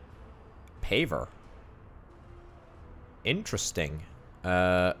 paver. Interesting.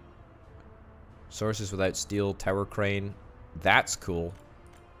 Sources without steel, tower crane. That's cool.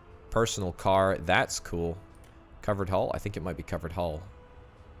 Personal car. That's cool. Covered hull. I think it might be covered hull.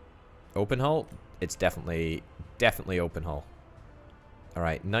 Open hull. It's definitely open hull.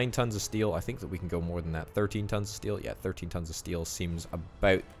 Alright, 9 tons of steel. I think that we can go more than that. 13 tons of steel. Yeah, 13 tons of steel seems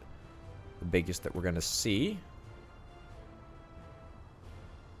about the biggest that we're going to see.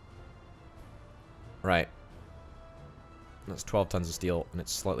 Right. That's 12 tons of steel, and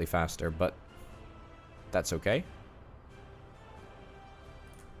it's slightly faster, but that's okay.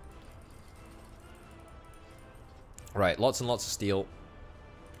 Right, lots and lots of steel.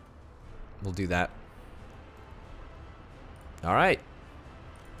 We'll do that. Alright.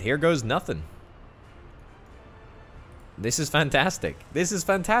 Here goes nothing. This is fantastic. This is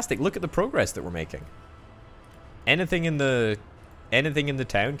fantastic. Look at the progress that we're making. Anything in the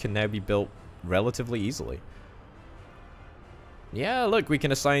town can now be built relatively easily. Yeah, look, we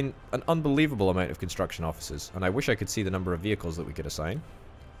can assign an unbelievable amount of construction offices. And I wish I could see the number of vehicles that we could assign.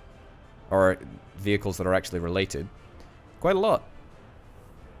 Or vehicles that are actually related. Quite a lot.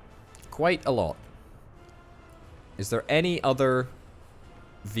 Quite a lot. Is there any other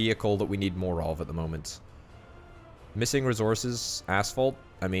vehicle that we need more of at the moment? Missing resources, asphalt.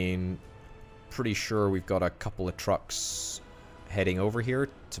 I mean, pretty sure we've got a couple of trucks heading over here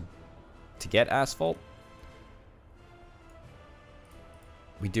to get asphalt.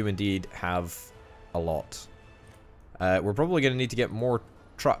 We do indeed have a lot. We're probably going to need to get more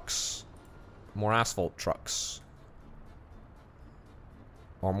trucks. More asphalt trucks.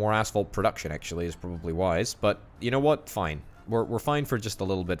 Or more asphalt production, actually, is probably wise. But, you know what? Fine. We're fine for just a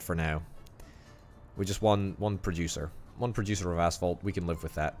little bit for now. We just one producer. One producer of asphalt. We can live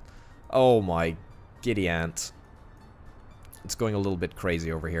with that. Oh my giddy aunt. It's going a little bit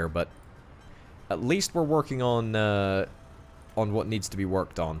crazy over here, but at least we're working on what needs to be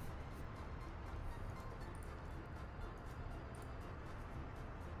worked on.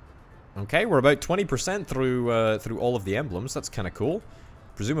 Okay, we're about 20% through all of the emblems. That's kind of cool.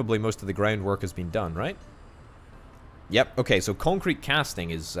 Presumably most of the groundwork has been done, right? Yep. Okay, so concrete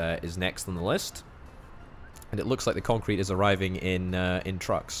casting is next on the list, and it looks like the concrete is arriving in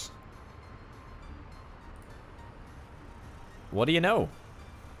trucks. What do you know?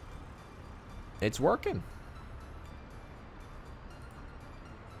 It's working.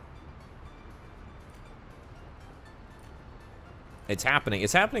 It's happening.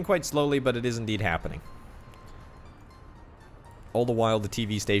 It's happening quite slowly, but it is indeed happening. All the while, the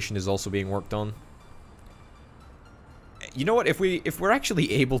TV station is also being worked on. You know what? If we're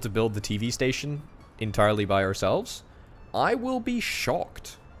actually able to build the TV station entirely by ourselves, I will be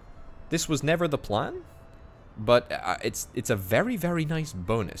shocked. This was never the plan, but it's a very, very nice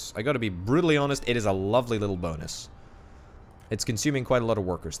bonus. I gotta be brutally honest, it is a lovely little bonus. It's consuming quite a lot of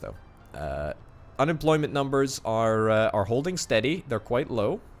workers, though. Unemployment numbers are holding steady. They're quite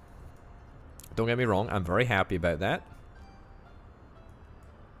low. Don't get me wrong, I'm very happy about that.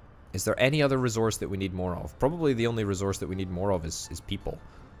 Is there any other resource that we need more of? Probably the only resource that we need more of is people.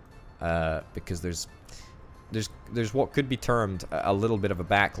 Because there's what could be termed a little bit of a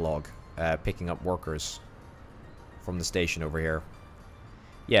backlog picking up workers from the station over here.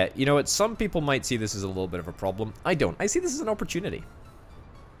 Yeah, you know what? Some people might see this as a little bit of a problem. I don't. I see this as an opportunity.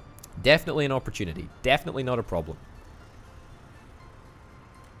 Definitely an opportunity. Definitely not a problem.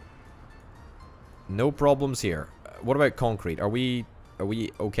 No problems here. What about concrete? Are we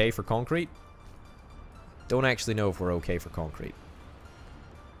okay for concrete? Don't actually know if we're okay for concrete.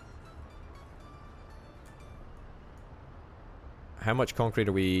 How much concrete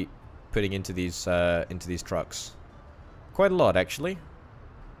are we putting into these trucks? Quite a lot, actually. It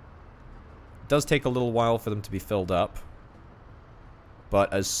does take a little while for them to be filled up.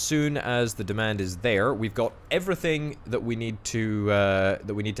 But as soon as the demand is there, we've got everything that we need to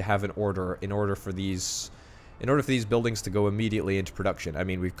have in order for these in order for these buildings to go immediately into production. I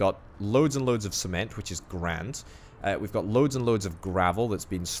mean, we've got loads and loads of cement, which is grand. We've got loads and loads of gravel that's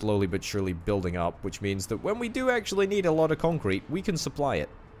been slowly but surely building up, which means that when we do actually need a lot of concrete, we can supply it.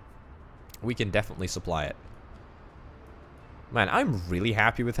 We can definitely supply it. Man, I'm really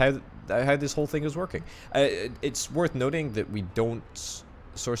happy with how this whole thing is working. It's worth noting that we don't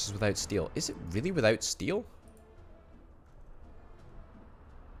sources without steel. Is it really without steel?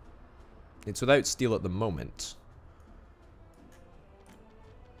 It's without steel at the moment.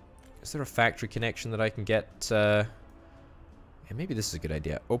 Is there a factory connection that I can get? Yeah, maybe this is a good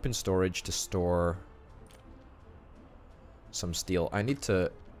idea. Open storage to store some steel. I need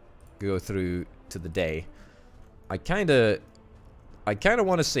to go through to the day. I kinda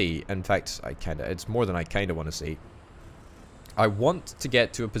want to see. In fact, it's more than I kinda want to see. I want to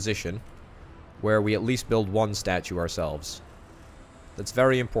get to a position where we at least build one statue ourselves. That's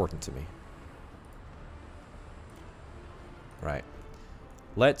very important to me. Right.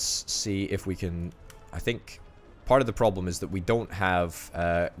 Let's see if we can... I think part of the problem is that we don't have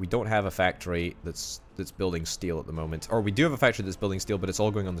a factory that's building steel at the moment. Or we do have a factory that's building steel, but it's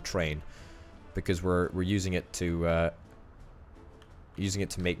all going on the train because we're using it to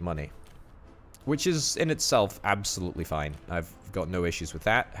make money, which is in itself absolutely fine. I've got no issues with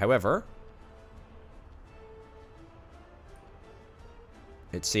that. However,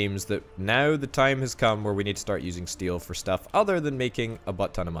 it seems that now the time has come where we need to start using steel for stuff other than making a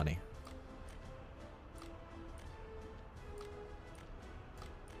butt ton of money.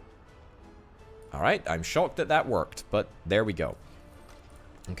 Alright, I'm shocked that that worked, but there we go.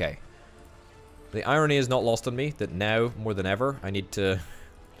 Okay. The irony is not lost on me that now, more than ever, I need to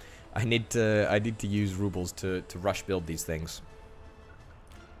use rubles to rush build these things.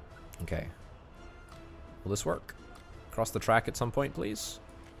 Okay. Will this work? Cross the track at some point, please.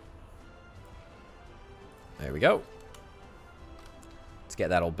 There we go. Let's get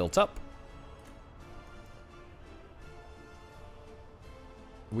that all built up.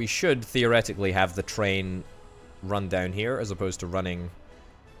 We should theoretically have the train run down here as opposed to running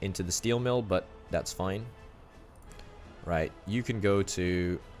into the steel mill, but that's fine. Right, you can go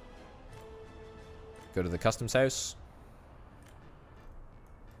to the customs house.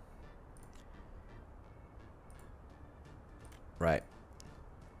 Right.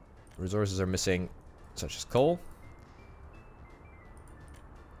 Resources are missing, such as coal.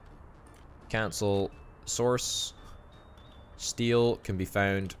 Cancel source. Steel can be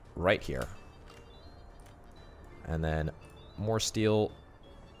found right here. And then more steel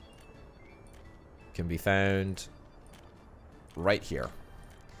can be found right here.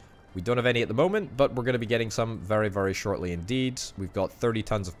 We don't have any at the moment, but we're going to be getting some very, very shortly indeed. We've got 30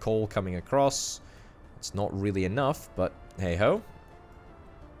 tons of coal coming across. It's not really enough, but hey-ho.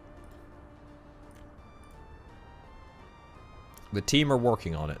 The team are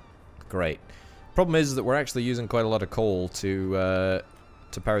working on it. Great. Problem is that we're actually using quite a lot of coal to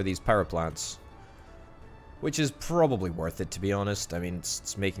power these power plants, which is probably worth it, to be honest. I mean,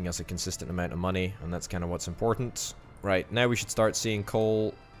 it's making us a consistent amount of money, and that's kind of what's important. Right, now we should start seeing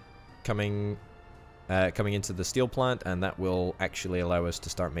coal coming into the steel plant, and that will actually allow us to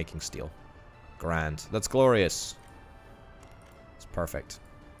start making steel. Grand. That's glorious. It's perfect.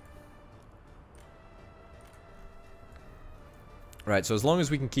 Right, so as long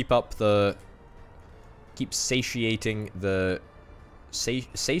as we can keep up the... Keep satiating the...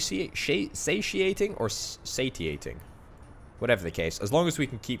 Satiating or satiating? Whatever the case. As long as we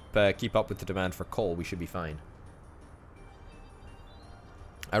can keep up with the demand for coal, we should be fine.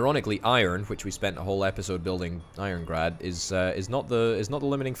 Ironically, iron, which we spent a whole episode building Irongrad, is not the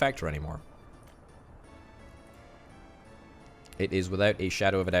limiting factor anymore. It is without a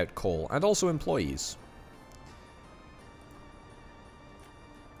shadow of a doubt coal, and also employees.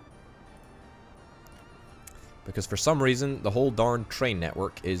 Because for some reason, the whole darn train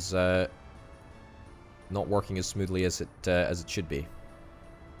network is not working as smoothly as it should be.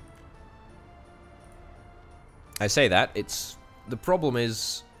 I say that, the problem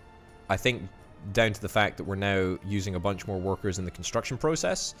is, I think, down to the fact that we're now using a bunch more workers in the construction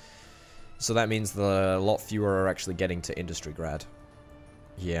process. So that means a lot fewer are actually getting to industry grad.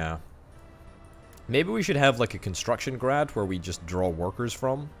 Yeah. Maybe we should have like a construction grad where we just draw workers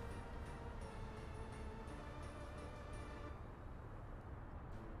from.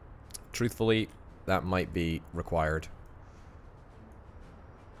 Truthfully, that might be required.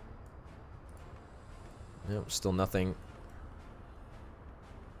 Nope, still nothing.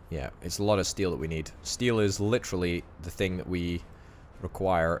 Yeah, it's a lot of steel that we need. Steel is literally the thing that we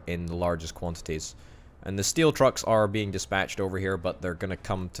require in the largest quantities. And the steel trucks are being dispatched over here, but they're going to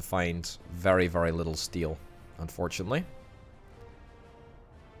come to find very, very little steel. unfortunately.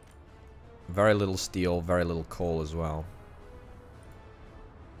 Very little steel, very little coal as well.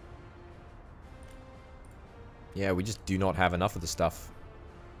 Yeah, we just do not have enough of the stuff.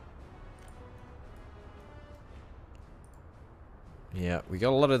 Yeah, we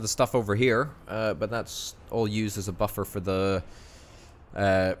got a lot of the stuff over here, but that's all used as a buffer for the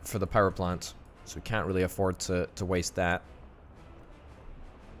power plant, so we can't really afford to waste that.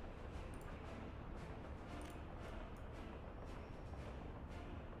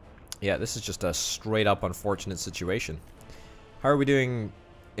 Yeah, this is just a straight up unfortunate situation. How are we doing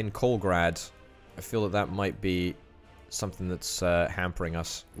in Comrade? I feel that that might be something that's hampering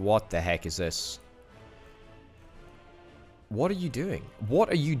us. What the heck is this? What are you doing? What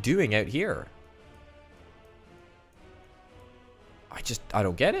are you doing out here? I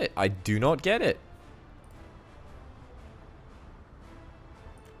don't get it. I do not get it.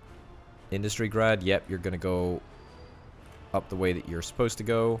 Industry grad, yep, you're gonna go up the way that you're supposed to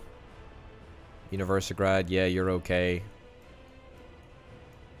go. University grad, yeah, you're okay.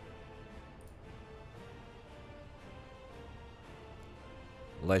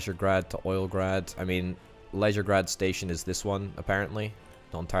 Leisure grad to oil grad. I mean, leisure grad station is this one, apparently.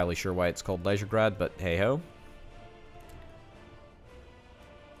 Not entirely sure why it's called leisure grad, but hey ho.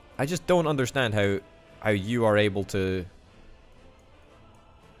 I just don't understand how you are able to...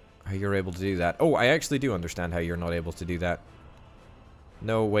 How you're able to do that. Oh, I actually do understand how you're not able to do that.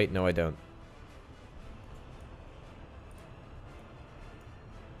 No, wait, no I don't.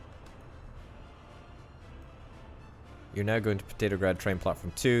 You're now going to Potato Grad train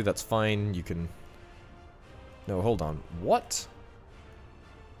platform 2. That's fine. You can... No, hold on. What?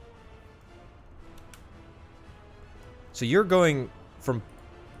 So you're going from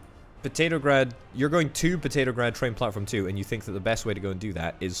Potato Grad... You're going to Potato Grad train platform 2, and you think that the best way to go and do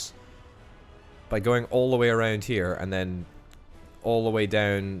that is by going all the way around here, and then all the way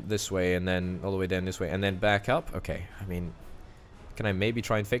down this way, and then all the way down this way, and then back up? Okay, I mean... Can I maybe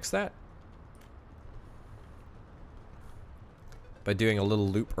try and fix that? By doing a little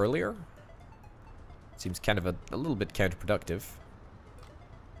loop earlier? Seems kind of a little bit counterproductive.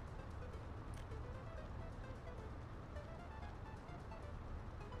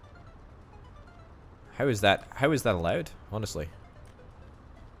 How is that allowed? Honestly.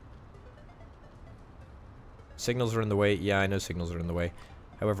 Signals are in the way. Yeah, I know signals are in the way.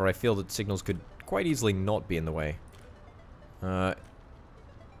 However, I feel that signals could quite easily not be in the way.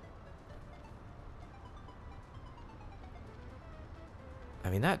 I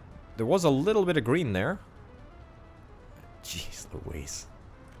mean, there was a little bit of green there. Jeez Louise.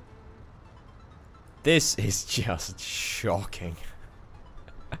 This is just shocking.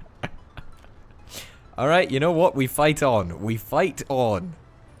 Alright, you know what? We fight on. We fight on.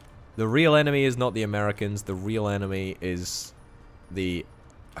 The real enemy is not the Americans. The real enemy is the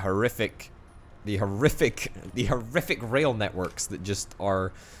horrific rail networks that just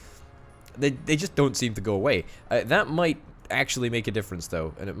are... They just don't seem to go away. That might actually make a difference,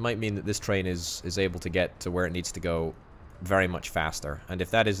 though, and it might mean that this train is able to get to where it needs to go very much faster. And if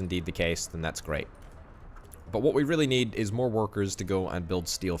that is indeed the case, then that's great. But what we really need is more workers to go and build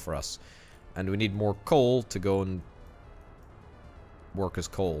steel for us. And we need more coal to go and work as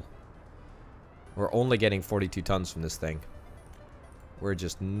coal. We're only getting 42 tons from this thing. We're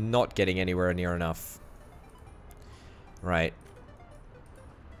just not getting anywhere near enough. Right.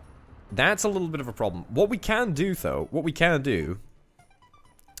 That's a little bit of a problem. What we can do, though,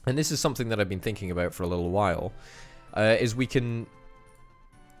 and this is something that I've been thinking about for a little while, is we can...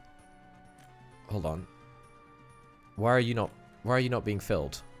 Hold on. Why are you not being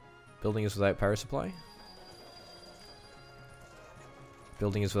filled? Building is without power supply?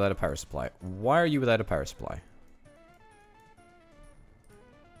 Building is without a power supply. Why are you without a power supply?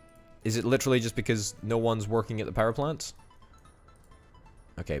 Is it literally just because no one's working at the power plant?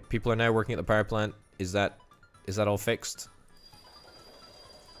 Okay, people are now working at the power plant. Is that all fixed?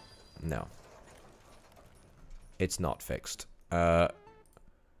 No. It's not fixed.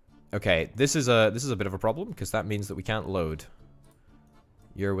 Okay, this is a bit of a problem because that means that we can't load.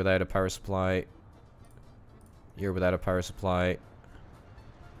 You're without a power supply. You're without a power supply.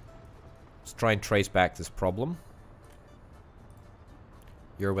 Let's try and trace back this problem.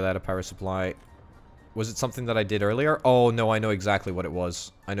 You're without a power supply. Was it something that I did earlier? Oh, no, I know exactly what it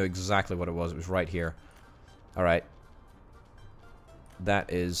was. I know exactly what it was. It was right here. Alright.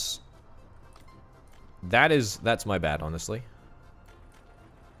 That's my bad, honestly.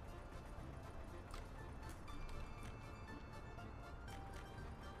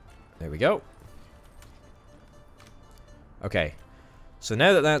 There we go. Okay. So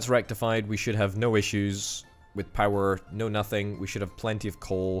now that that's rectified, we should have no issues with power, no nothing. We should have plenty of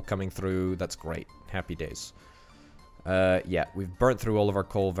coal coming through. That's great. Happy days. Yeah, we've burnt through all of our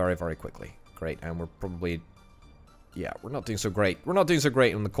coal very, very quickly. Great, and we're probably... Yeah, we're not doing so great. We're not doing so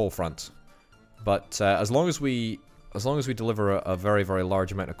great on the coal front. But as long as we deliver a very, very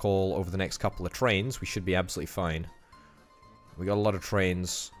large amount of coal over the next couple of trains, we should be absolutely fine. We got a lot of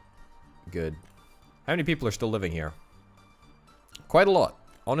trains. Good. How many people are still living here? Quite a lot.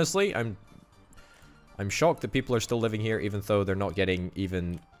 Honestly, I'm shocked that people are still living here, even though they're not getting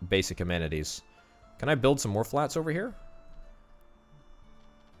even basic amenities. Can I build some more flats over here?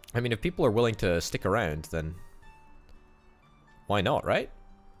 I mean, if people are willing to stick around, then why not, right?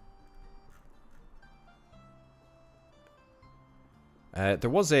 There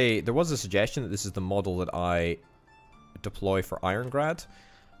was a suggestion that this is the model that I deploy for Irongrad.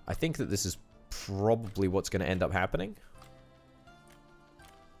 I think that this is probably what's going to end up happening.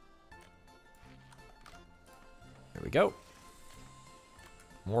 There we go.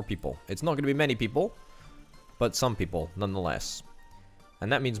 More people. It's not going to be many people, but some people, nonetheless.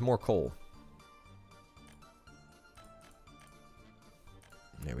 And that means more coal.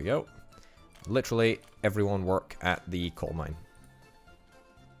 There we go. Literally everyone work at the coal mine.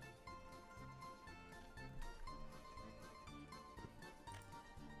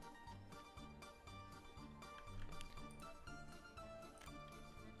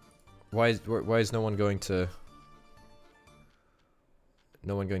 Why is no one going to...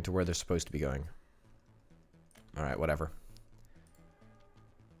 No one going to where they're supposed to be going? Alright, whatever.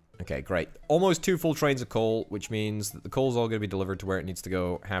 Okay, great. Almost 2 full trains of coal, which means that the coal's all going to be delivered to where it needs to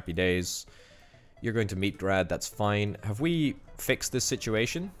go. Happy days. You're going to meet Grad, that's fine. Have we fixed this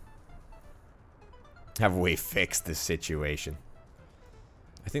situation? Have we fixed this situation?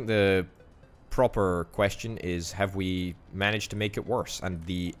 I think the proper question is, have we managed to make it worse? And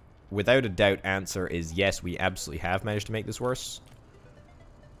the without a doubt answer is yes, we absolutely have managed to make this worse.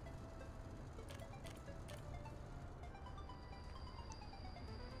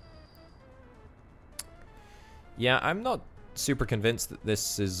 Yeah, I'm not super convinced that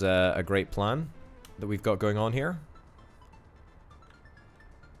this is a great plan that we've got going on here.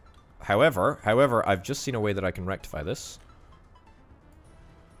 However, I've just seen a way that I can rectify this.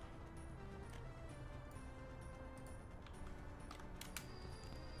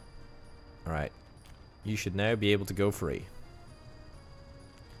 Alright. You should now be able to go free.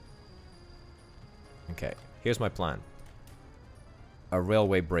 Okay, here's my plan. A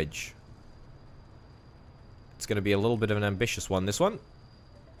railway bridge. It's going to be a little bit of an ambitious one, this one.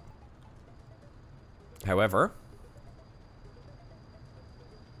 However...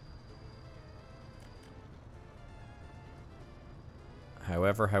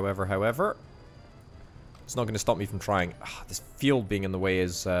 However... It's not going to stop me from trying. Ugh, this field being in the way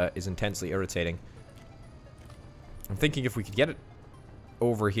is intensely irritating. I'm thinking if we could get it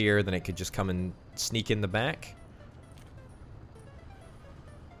over here, then it could just come and sneak in the back.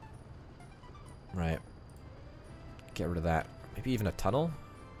 Right. Get rid of that. Maybe even a tunnel?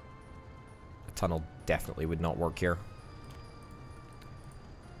 A tunnel definitely would not work here.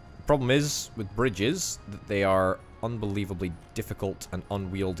 The problem is, with bridges, that they are unbelievably difficult and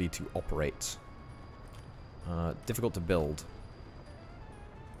unwieldy to operate. Difficult to build.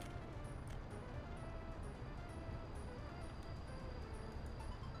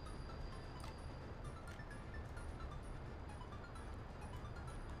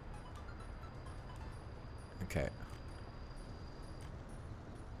 Okay.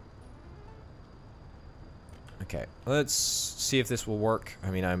 Okay, let's see if this will work.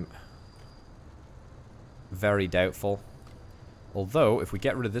 I mean, I'm very doubtful. Although, if we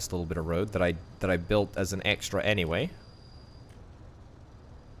get rid of this little bit of road that I built as an extra anyway.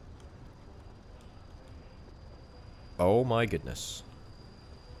 Oh my goodness.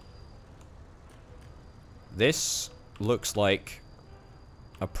 This looks like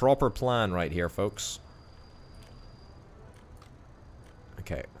a proper plan right here, folks.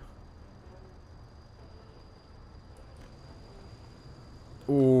 Okay.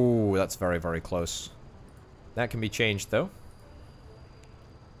 Ooh, that's very, very close. That can be changed, though.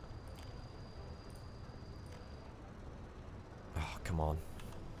 Oh, come on.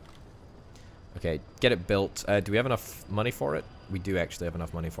 Okay, get it built. Do we have enough money for it? We do actually have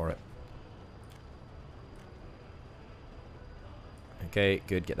enough money for it. Okay,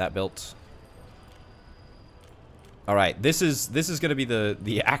 good. Get that built. All right, this is going to be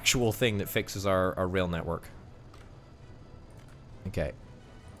the actual thing that fixes our rail network. Okay.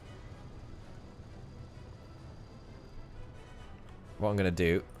 What I'm going to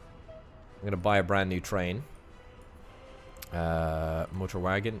do, I'm going to buy a brand new train. Motor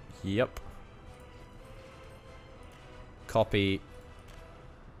wagon. Yep. copy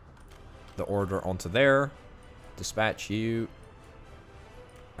the order onto there, dispatch you,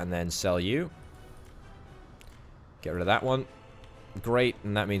 and then sell you. Get rid of that one. Great,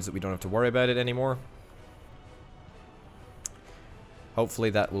 and that means that we don't have to worry about it anymore. Hopefully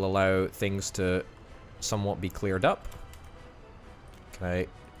that will allow things to somewhat be cleared up. Can I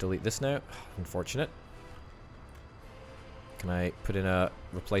delete this now? Unfortunate. Can I put in a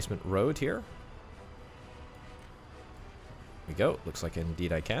replacement road here? There we go. Looks like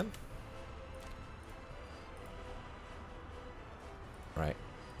indeed I can. Right.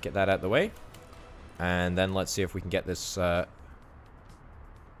 Get that out of the way. And then let's see if we can get this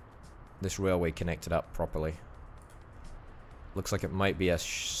this railway connected up properly. Looks like it might be a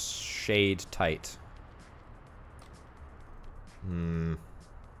shade tight.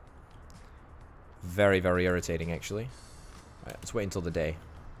 Very, very irritating, actually. Alright, let's wait until the day.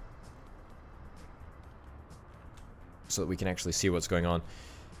 So that we can actually see what's going on.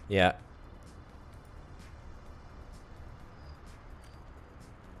 Yeah.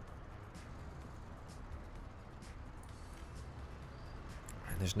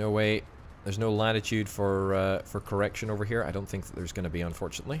 There's no way, there's no latitude for correction over here. I don't think that there's going to be,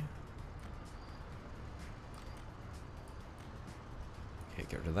 unfortunately. Okay,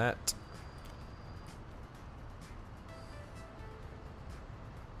 get rid of that.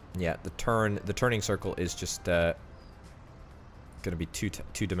 Yeah, the turning circle is just going to be too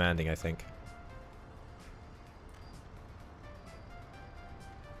demanding, I think.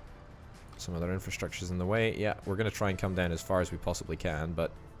 Some other infrastructure's in the way. Yeah, we're going to try and come down as far as we possibly can,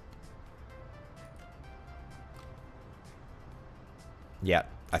 but yeah,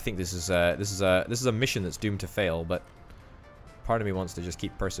 I think this is a mission that's doomed to fail, but part of me wants to just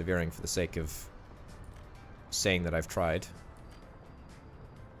keep persevering for the sake of saying that I've tried.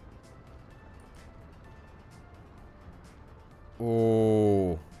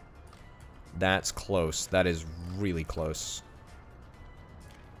 Oh, that's close. That is really close.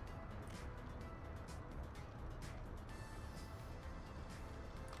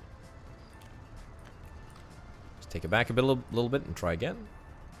 Take it back a little bit and try again.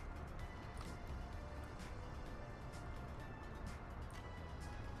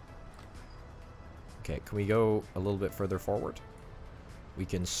 Okay, can we go a little bit further forward? We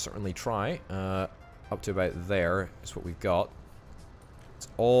can certainly try. Up to about there is what we've got. It's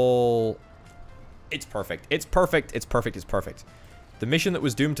all... It's perfect. It's perfect. It's perfect. It's perfect. The mission that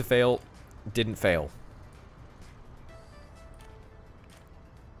was doomed to fail didn't fail.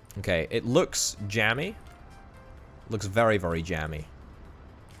 Okay, it looks jammy. Looks very, very jammy.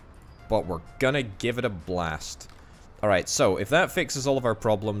 But we're gonna give it a blast. Alright, so if that fixes all of our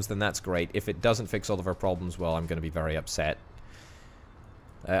problems, then that's great. If it doesn't fix all of our problems, well, I'm gonna be very upset.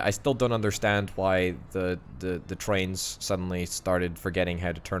 I still don't understand why the trains suddenly started forgetting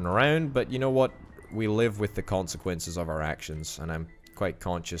how to turn around, but you know what? We live with the consequences of our actions, and I'm quite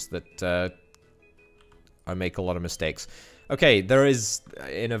conscious that I make a lot of mistakes. Okay, there is,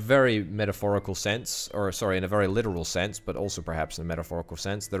 in a very metaphorical sense, or sorry, in a very literal sense, but also perhaps in a metaphorical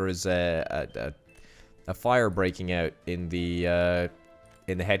sense, there is a fire breaking out in the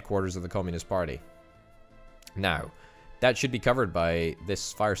headquarters of the Communist Party. Now, that should be covered by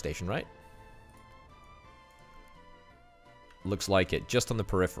this fire station, right? Looks like it, just on the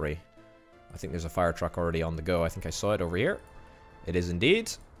periphery. I think there's a fire truck already on the go. I think I saw it over here. It is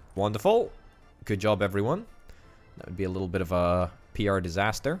indeed. Wonderful. Good job, everyone. That would be a little bit of a PR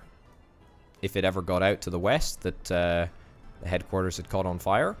disaster if it ever got out to the west that the headquarters had caught on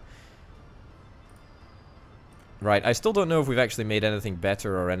fire. Right, I still don't know if we've actually made anything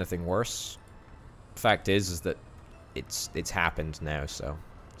better or anything worse. Fact is that it's happened now, so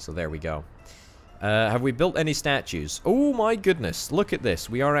there we go. Have we built any statues? Oh my goodness, look at this.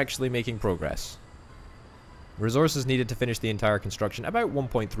 We are actually making progress. Resources needed to finish the entire construction, about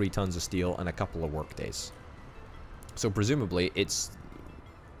 1.3 tons of steel and a couple of work days. So presumably it's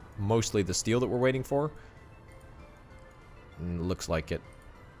mostly the steel that we're waiting for. Looks like it.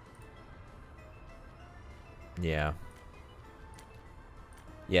 Yeah.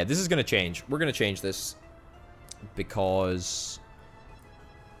 Yeah, this is going to change. We're going to change this because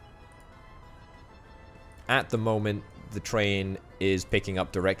at the moment the train is picking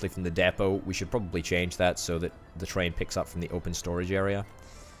up directly from the depot. We should probably change that so that the train picks up from the open storage area.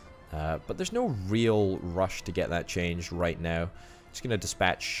 But there's no real rush to get that changed right now. Just going to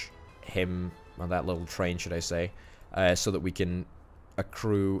dispatch him, on that little train, should I say, so that we can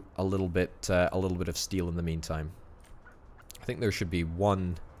accrue a little bit of steel in the meantime. I think there should be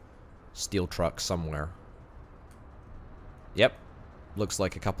one steel truck somewhere. Yep. Looks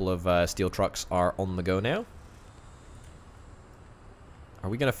like a couple of steel trucks are on the go now. Are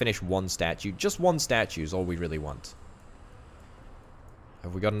we going to finish one statue? Just one statue is all we really want.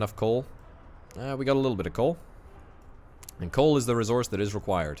 Have we got enough coal? We got a little bit of coal. And coal is the resource that is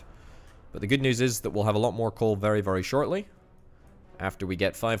required. But the good news is that we'll have a lot more coal very, very shortly. After we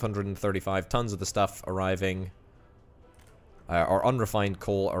get 535 tons of the stuff arriving. Or unrefined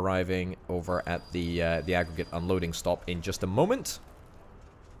coal arriving over at the aggregate unloading stop in just a moment.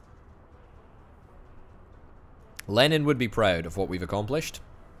 Lenin would be proud of what we've accomplished.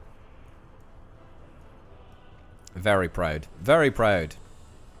 Very proud. Very proud.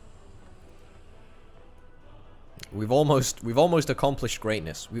 We've almost accomplished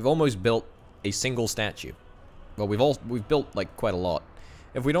greatness. We've almost built a single statue. Well, we've built like quite a lot.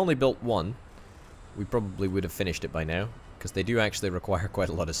 If we'd only built one, we probably would have finished it by now, because they do actually require quite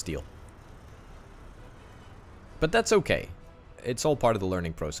a lot of steel. But that's okay. It's all part of the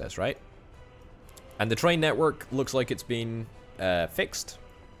learning process, right? And the train network looks like it's been fixed.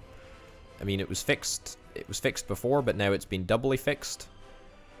 I mean, it was fixed before, but now it's been doubly fixed.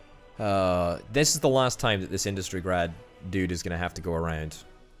 This is the last time that this industry grad dude is going to have to go around.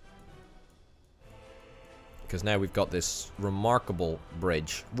 Because now we've got this remarkable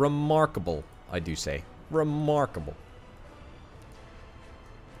bridge. Remarkable, I do say. Remarkable.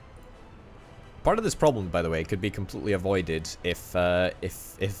 Part of this problem, by the way, could be completely avoided if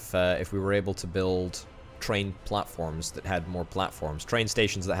we were able to build train platforms that had more platforms, train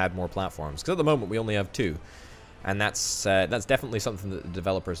stations that had more platforms. Because at the moment we only have 2, and that's definitely something that the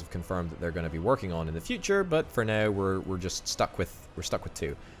developers have confirmed that they're going to be working on in the future. But for now, we're just stuck with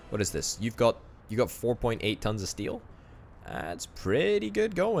 2. What is this? You got 4.8 tons of steel. That's pretty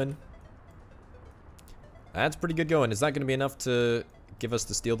good going. That's pretty good going. Is that going to be enough to give us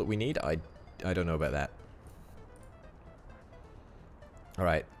the steel that we need? I don't know about that.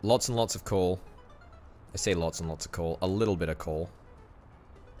 Alright, lots and lots of coal. I say lots and lots of coal. A little bit of coal.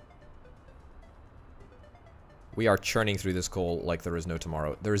 We are churning through this coal like there is no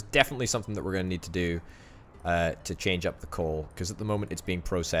tomorrow. There is definitely something that we're going to need to do to change up the coal, because at the moment it's being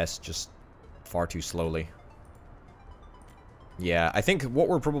processed just far too slowly. Yeah, I think what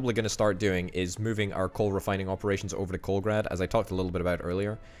we're probably going to start doing is moving our coal refining operations over to Comrade, as I talked a little bit about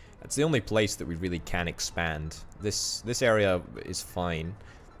earlier. It's the only place that we really can expand. This area is fine,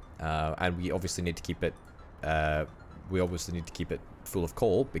 and we obviously need to keep it. Full of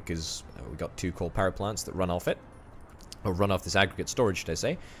coal, because we got 2 coal power plants that run off it, or run off this aggregate storage, should I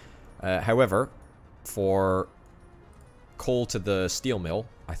say? However, for coal to the steel mill,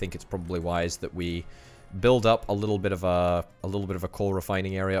 I think it's probably wise that we build up a little bit of a coal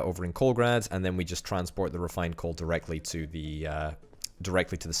refining area over in Comrade, and then we just transport the refined coal directly to the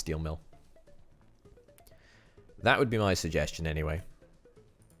steel mill. That would be my suggestion, anyway.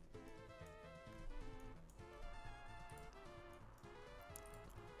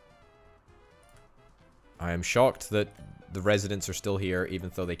 I am shocked that the residents are still here,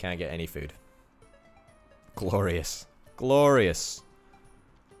 even though they can't get any food. Glorious. Glorious.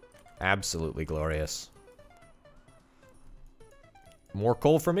 Absolutely glorious. More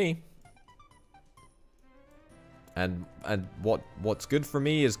coal for me. And what's good for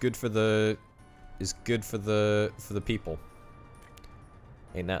me is good for the people.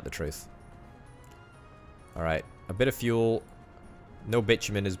 Ain't that the truth? All right, a bit of fuel. No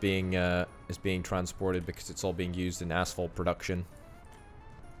bitumen is being transported because it's all being used in asphalt production,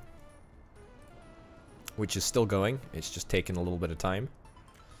 which is still going. It's just taking a little bit of time.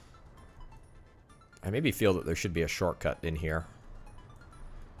 I maybe feel that there should be a shortcut in here.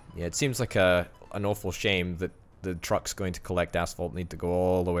 Yeah, it seems like an awful shame that the trucks going to collect asphalt need to go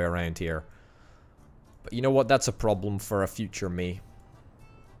all the way around here. But you know what? That's a problem for a future me.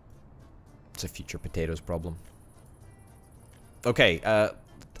 It's a future potatoes problem. Okay,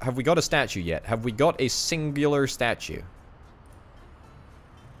 have we got a statue yet? Have we got a singular statue?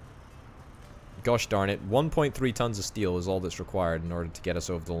 Gosh darn it, 1.3 tons of steel is all that's required in order to get us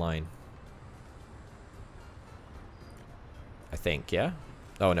over the line. I think, yeah?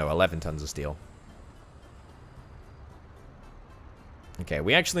 Oh no, 11 tons of steel. Okay,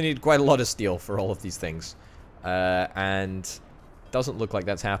 we actually need quite a lot of steel for all of these things. And doesn't look like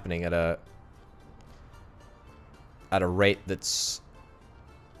that's happening at a rate that's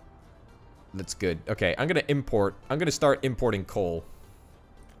good. Okay, I'm gonna start importing coal.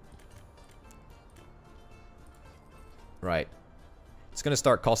 Right. It's gonna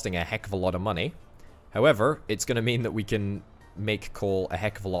start costing a heck of a lot of money. However, it's gonna mean that we can make coal a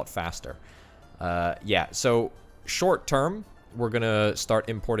heck of a lot faster. Yeah, so short term, we're gonna start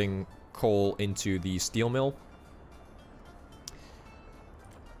importing coal into the steel mill.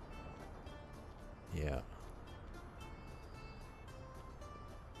 Yeah.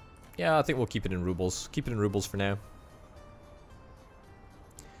 Yeah, I think we'll keep it in rubles. Keep it in rubles for now.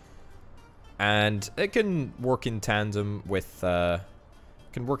 And it can work in tandem with the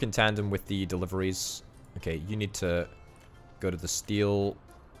deliveries. Okay, you need to go to the steel,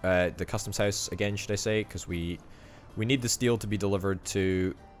 the customs house again, should I say? Because we need the steel to be delivered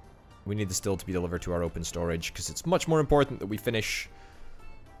to. We need the steel to be delivered to our open storage because it's much more important that we finish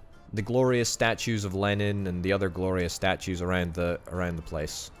the glorious statues of Lenin and the other glorious statues around the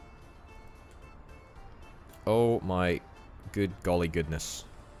place. Oh my good golly goodness.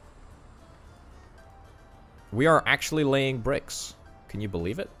 We are actually laying bricks. Can you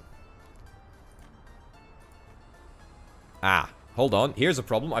believe it? Ah, hold on. Here's a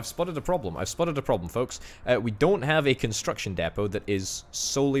problem. I've spotted a problem. I've spotted a problem, folks. We don't have a construction depot that is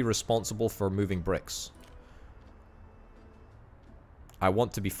solely responsible for moving bricks. I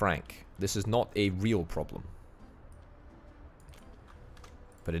want to be frank. This is not a real problem.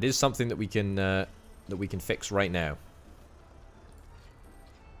 But it is something that we can fix right now.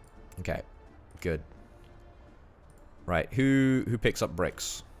 Okay. Good. Right, who picks up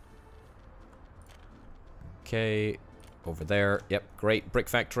bricks? Okay, over there. Yep, great. Brick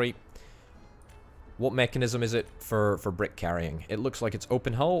factory. What mechanism is it for brick carrying? It looks like it's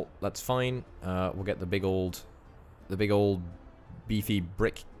open hull. That's fine. We'll get the big old beefy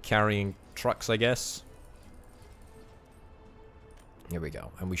brick carrying trucks, I guess. Here we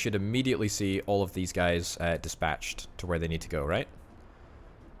go. And we should immediately see all of these guys dispatched to where they need to go, right?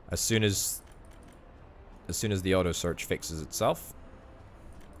 As soon as the auto search fixes itself.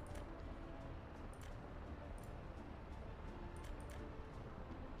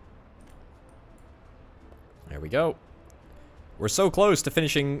 There we go. We're so close to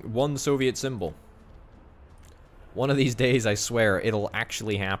finishing one Soviet symbol. One of these days, I swear, it'll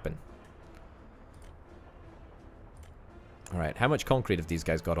actually happen. Alright, how much concrete have these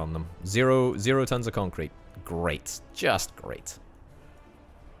guys got on them? Zero tons of concrete. Great. Just great.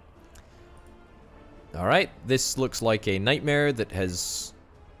 Alright, this looks like a nightmare that has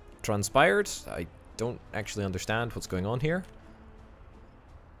transpired. I don't actually understand what's going on here.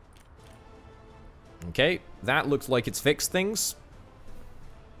 Okay, that looks like it's fixed things.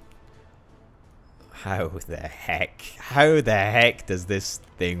 How the heck does this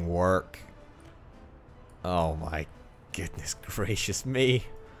thing work? Oh my goodness gracious me.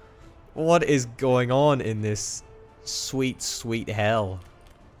 What is going on in this sweet, sweet hell?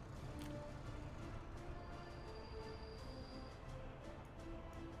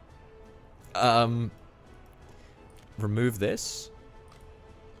 Remove this.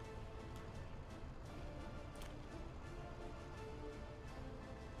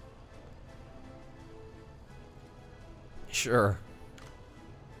 Sure.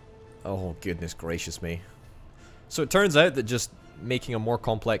 Oh, goodness gracious me. So it turns out that just making a more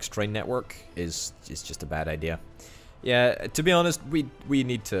complex train network is just a bad idea. Yeah, to be honest, we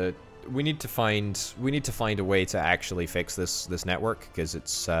need to find a way to actually fix this network because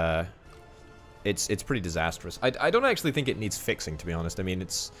it's pretty disastrous. I don't actually think it needs fixing, to be honest. I mean,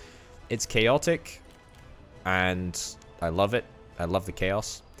 it's chaotic, and I love it. I love the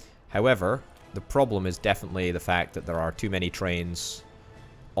chaos. However, the problem is definitely the fact that there are too many trains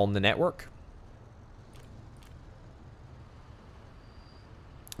on the network.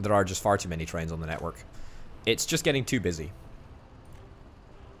 There are just far too many trains on the network. It's just getting too busy.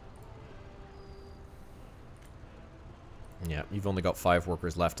 Yeah, you've only got 5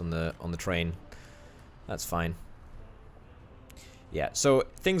 workers left on the train. That's fine. Yeah, so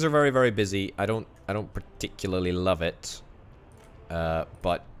things are very, very busy. I don't particularly love it.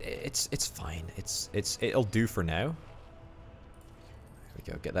 But it's fine. It'll do for now. There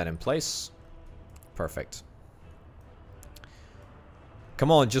we go. Get that in place. Perfect. Come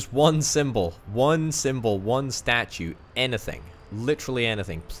on, just one symbol. One symbol, one statue, anything. Literally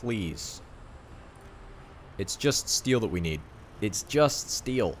anything, please. It's just steel that we need. It's just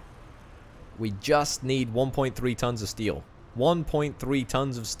steel. We just need 1.3 tons of steel. 1.3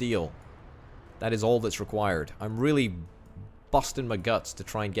 tons of steel. That is all that's required. I'm really busting my guts to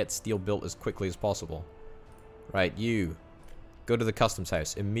try and get steel built as quickly as possible. Right, you. Go to the customs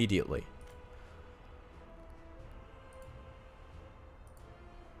house immediately.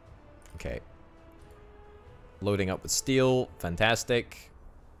 Okay. Loading up with steel. Fantastic.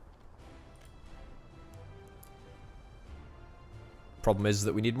 Problem is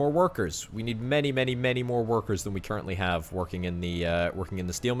that we need more workers. We need many, many, many more workers than we currently have working in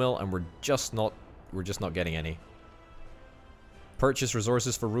the steel mill, and we're just not getting any. Purchase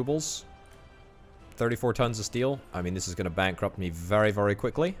resources for rubles. 34 tons of steel. I mean, this is going to bankrupt me very, very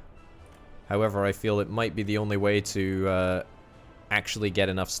quickly. However, I feel it might be the only way to actually get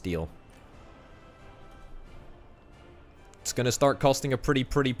enough steel. It's going to start costing a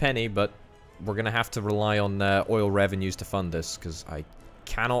pretty penny, but we're going to have to rely on oil revenues to fund this, because I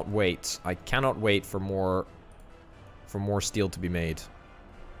cannot wait. I cannot wait for more steel to be made.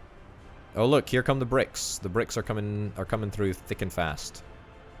 Oh look, here come the bricks. The bricks are coming through thick and fast.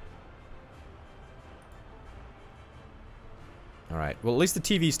 Alright, well at least the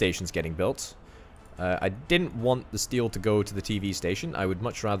TV station's getting built. I didn't want the steel to go to the TV station. I would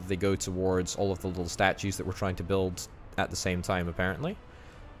much rather they go towards all of the little statues that we're trying to build at the same time, apparently.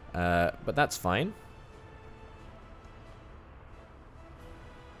 But that's fine.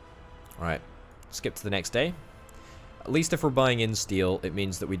 Alright, skip to the next day. At least if we're buying in steel, it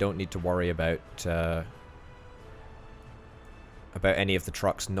means that we don't need to worry about any of the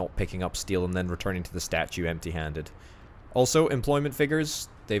trucks not picking up steel and then returning to the statue empty-handed. Also, employment figures,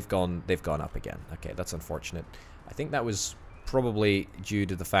 they've gone up again. Okay, that's unfortunate. I think that was probably due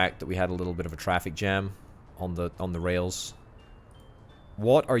to the fact that we had a little bit of a traffic jam on the rails.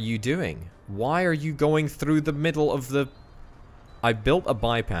 What are you doing? Why are you going through the middle of the... I built a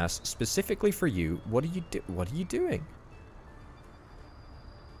bypass specifically for you. What are you doing?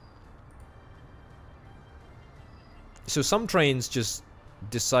 So some trains just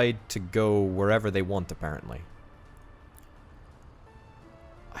decide to go wherever they want, apparently.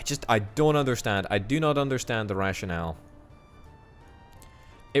 I don't understand. I do not understand the rationale.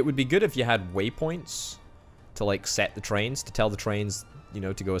 It would be good if you had waypoints to, like, set the trains, to tell the trains, you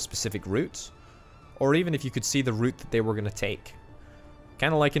know, to go a specific route. Or even if you could see the route that they were going to take.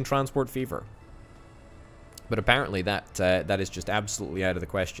 Kind of like in Transport Fever. But apparently that is just absolutely out of the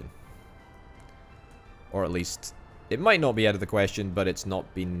question. Or at least, it might not be out of the question, but it's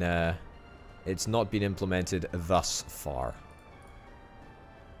not been implemented thus far.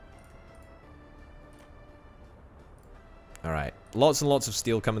 Alright, lots and lots of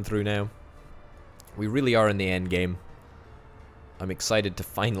steel coming through now. We really are in the end game. I'm excited to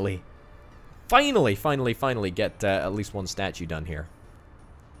finally get at least one statue done here.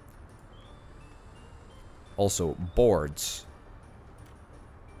 Also, boards.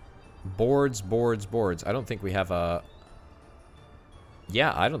 Boards. I don't think we have a...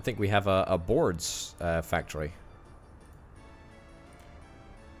 Yeah, I don't think we have a boards factory.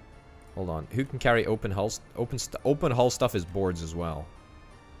 Hold on. Who can carry open hull? Open hull stuff is boards as well.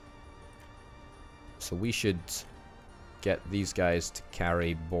 So we should get these guys to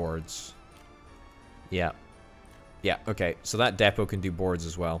carry boards. Yeah. Yeah, okay. So that depot can do boards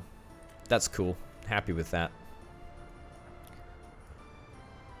as well. That's cool. Happy with that.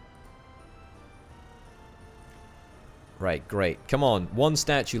 Right, great. Come on. One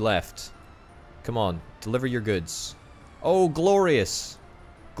statue left. Come on. Deliver your goods. Oh, glorious.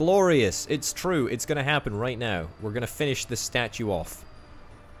 Glorious. It's true. It's going to happen right now. We're going to finish this statue off.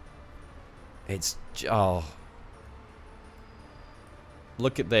 It's... Oh.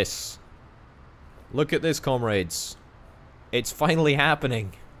 Look at this. Look at this, comrades. It's finally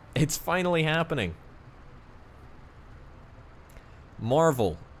happening. It's finally happening.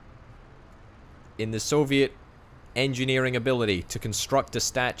 Marvel in the Soviet engineering ability to construct a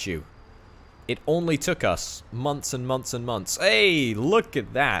statue. It only took us months and months and months. Hey, look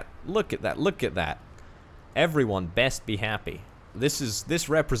at that. Look at that. Look at that. Everyone best be happy. This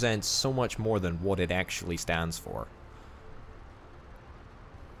represents so much more than what it actually stands for.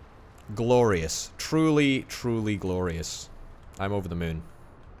 Glorious. Truly, truly glorious. I'm over the moon.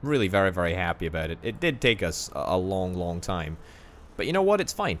 Really very, very happy about it. It did take us a long, long time. But you know what?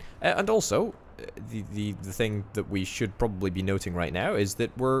 It's fine. And also, the thing that we should probably be noting right now is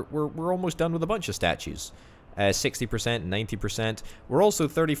that we're almost done with a bunch of statues. 60%, 90%. We're also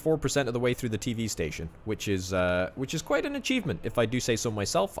 34% of the way through the TV station, which is quite an achievement, if I do say so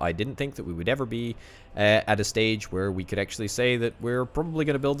myself. I didn't think that we would ever be at a stage where we could actually say that we're probably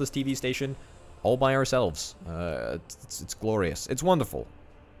going to build this TV station all by ourselves. It's glorious. It's wonderful.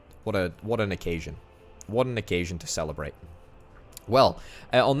 What an occasion. What an occasion to celebrate. Well,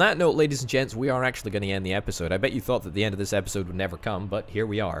 on that note, ladies and gents, we are actually going to end the episode. I bet you thought that the end of this episode would never come, but here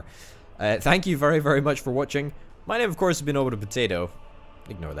we are. Thank you very, very much for watching. My name, of course, has been Over to Potato.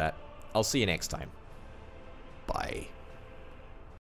 Ignore that. I'll see you next time. Bye.